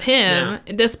of him.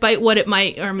 Despite what it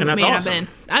might or may awesome. have been.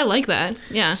 I like that.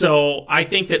 Yeah. So I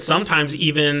think that sometimes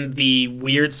even the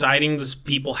weird sightings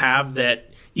people have, that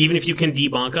even if you can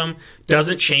debunk them,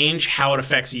 doesn't change how it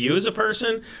affects you as a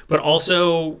person, but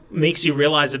also makes you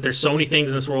realize that there's so many things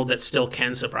in this world that still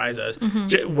can surprise us.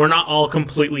 Mm-hmm. We're not all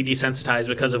completely desensitized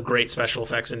because of great special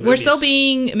effects in movies. We're still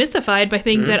being mystified by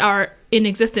things that are in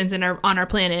existence on our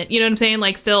planet. You know what I'm saying?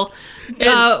 Like, still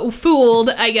fooled,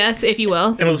 I guess, if you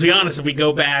will. And let's be honest, if we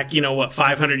go back,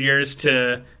 500 years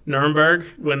to Nuremberg,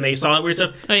 when they saw that weird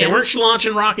stuff, they weren't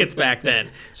launching rockets back then.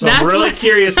 So I'm really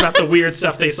curious about the weird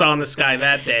stuff they saw in the sky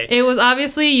that day. It was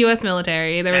obviously U.S.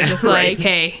 military. They were just like,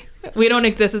 hey, we don't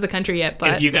exist as a country yet.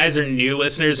 But if you guys are new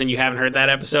listeners and you haven't heard that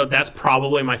episode, that's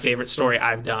probably my favorite story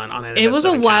I've done on it. It was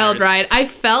a wild ride. I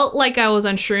felt like I was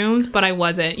on shrooms, but I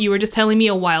wasn't. You were just telling me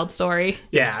a wild story.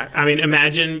 Yeah. I mean,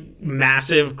 imagine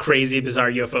massive, crazy,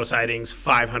 bizarre UFO sightings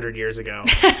 500 years ago.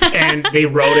 And they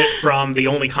wrote it from the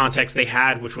only context they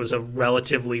had, which was a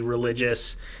relatively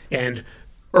religious and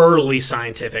early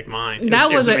scientific mind.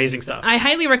 It was amazing stuff. I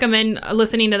highly recommend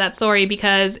listening to that story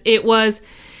because it was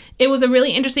it was a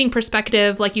really interesting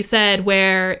perspective, like you said,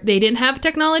 where they didn't have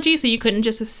technology, so you couldn't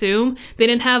just assume. They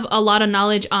didn't have a lot of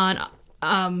knowledge on,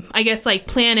 I guess, like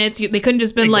planets. They couldn't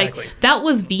just been Exactly. like, that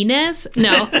was Venus.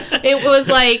 No, it was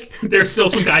like, There's still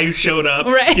some guy who showed up,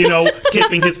 Right.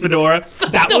 tipping his fedora.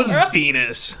 That was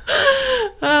Venus.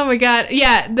 oh my God.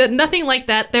 Yeah, nothing like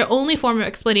that. Their only form of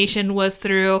explanation was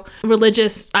through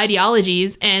religious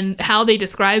ideologies, and how they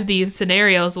described these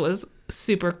scenarios was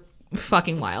super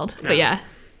fucking wild. But yeah.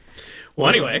 Well,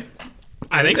 anyway,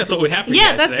 I think that's what we have for you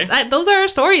guys today. Those are our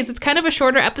stories. It's kind of a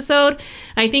shorter episode.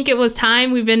 I think it was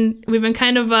time. We've been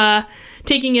kind of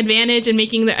taking advantage and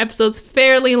making the episodes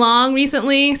fairly long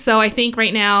recently. So I think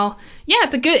right now, yeah,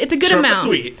 it's a good Short amount. but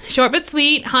sweet. Short but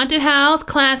sweet. Haunted house,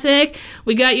 classic.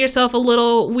 We got yourself a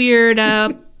little weird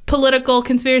political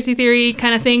conspiracy theory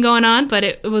kind of thing going on, but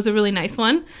it was a really nice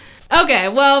one. Okay,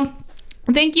 well,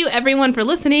 thank you everyone for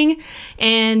listening.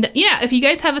 And yeah, if you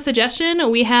guys have a suggestion,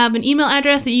 we have an email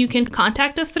address that you can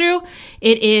contact us through.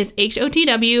 It is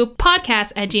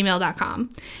hotwpodcast@gmail.com.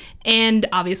 And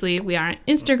obviously we are on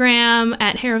Instagram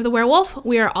at Hair of the Werewolf.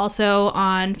 We are also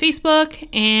on Facebook,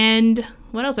 and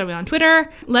what else are we on? Twitter.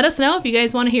 Let us know if you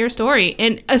guys want to hear a story,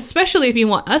 and especially if you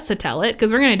want us to tell it,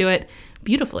 because we're going to do it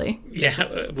beautifully.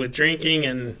 Yeah, with drinking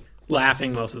and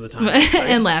laughing most of the time.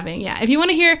 And laughing, yeah. If you want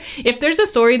to hear, if there's a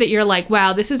story that you're like,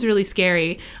 wow, this is really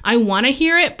scary, I want to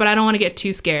hear it, but I don't want to get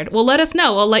too scared, well, let us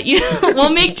know. We'll let you, we'll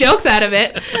make jokes out of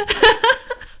it.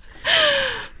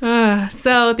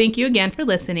 So thank you again for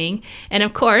listening. And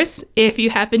of course, if you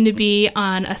happen to be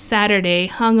on a Saturday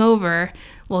hungover,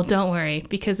 well, don't worry,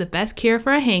 because the best cure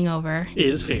for a hangover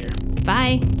is fear.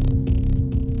 Bye.